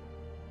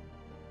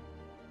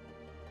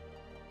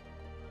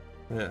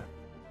 Yeah.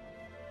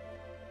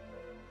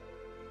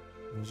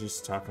 I was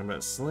just talking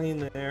about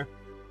Celine there.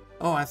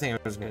 Oh, I think I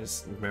was gonna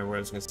remember what I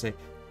was gonna say.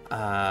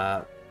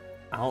 I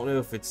don't know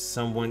if it's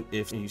someone,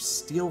 if you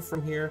steal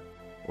from here,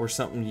 or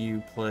something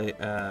you play,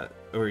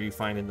 or you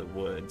find in the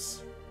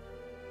woods.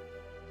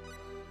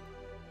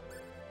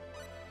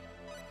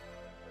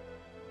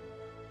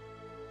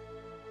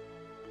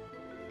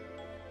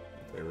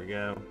 There we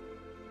go.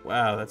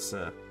 Wow, that's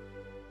a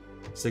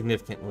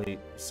significant leap.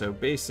 So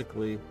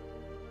basically,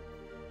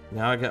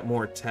 now I got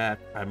more attack.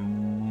 I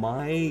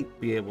might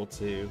be able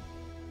to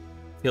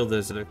kill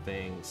those other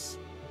things.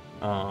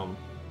 I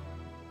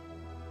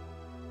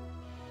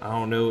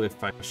don't know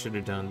if I should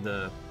have done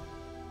the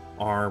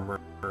armor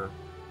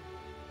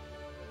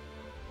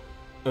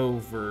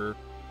over.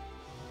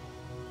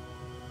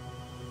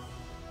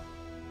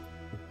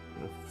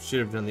 Should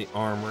have done the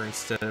armor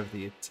instead of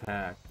the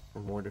attack for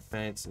more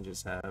defense and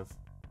just have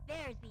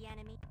There's the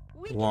enemy.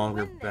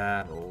 longer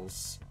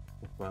battles.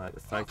 But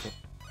if I can.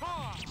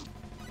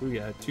 Ooh,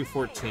 yeah,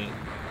 214.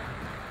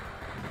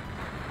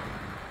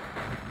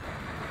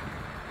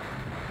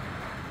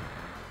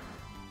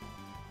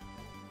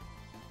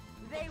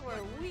 They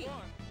were weak.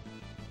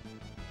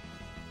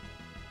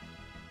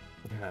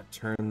 Yeah,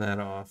 turn that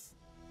off.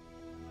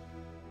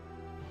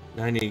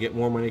 Now I need to get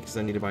more money because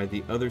I need to buy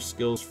the other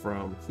skills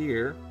from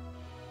here.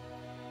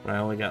 But I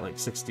only got like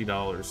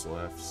 $60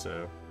 left,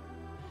 so.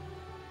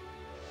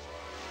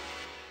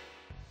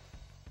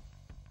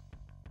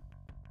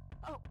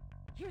 Oh,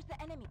 here's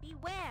the enemy.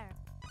 Beware.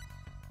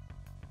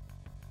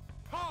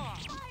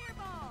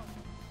 Fireball.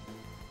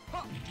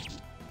 I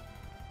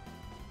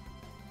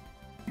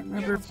can't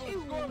remember if, I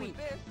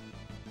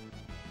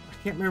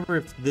can't remember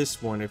if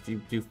this one, if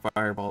you do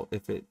fireball,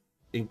 if it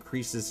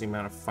increases the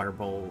amount of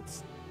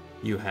fireballs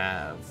you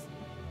have.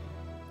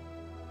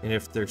 And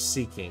if they're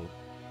seeking,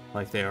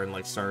 like they are in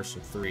like Star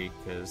Ocean 3,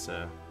 because,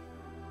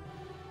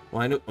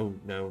 well, I know, oh,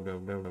 no,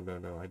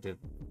 I did,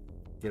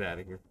 get out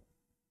of here.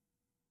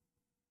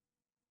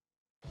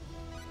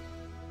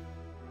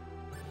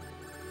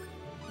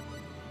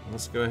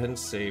 Let's go ahead and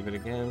save it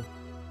again.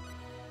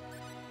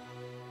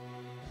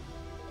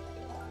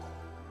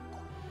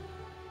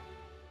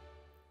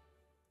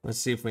 Let's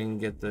see if we can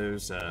get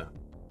those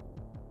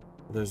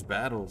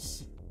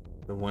battles,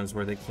 the ones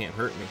where they can't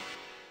hurt me.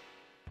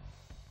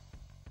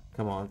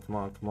 Come on, come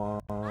on, come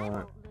on. I won't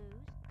lose.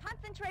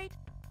 Concentrate.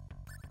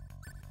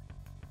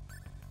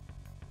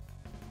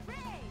 Ray.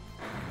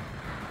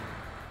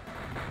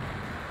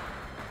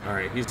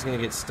 Alright, he's gonna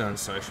get stunned,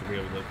 so I should be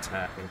able to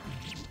attack him.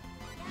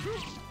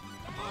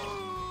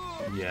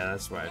 Yeah,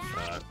 that's what I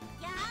thought.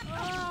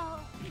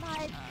 Oh,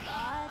 my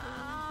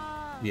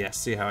body. Yeah,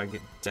 see how I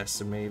get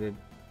decimated?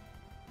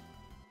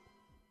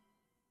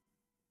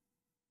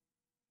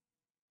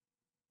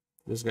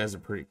 Those guys are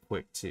pretty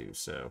quick too,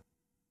 so.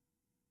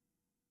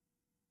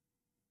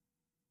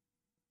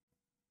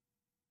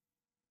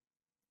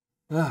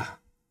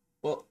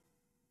 Well,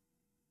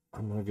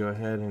 I'm gonna go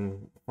ahead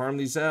and farm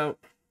these out.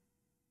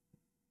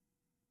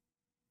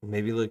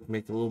 Maybe like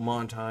make a little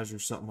montage or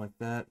something like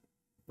that.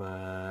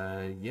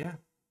 But yeah.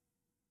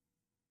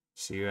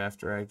 See you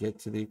after I get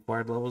to the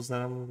acquired levels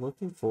that I'm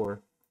looking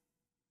for.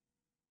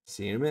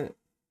 See you in a minute.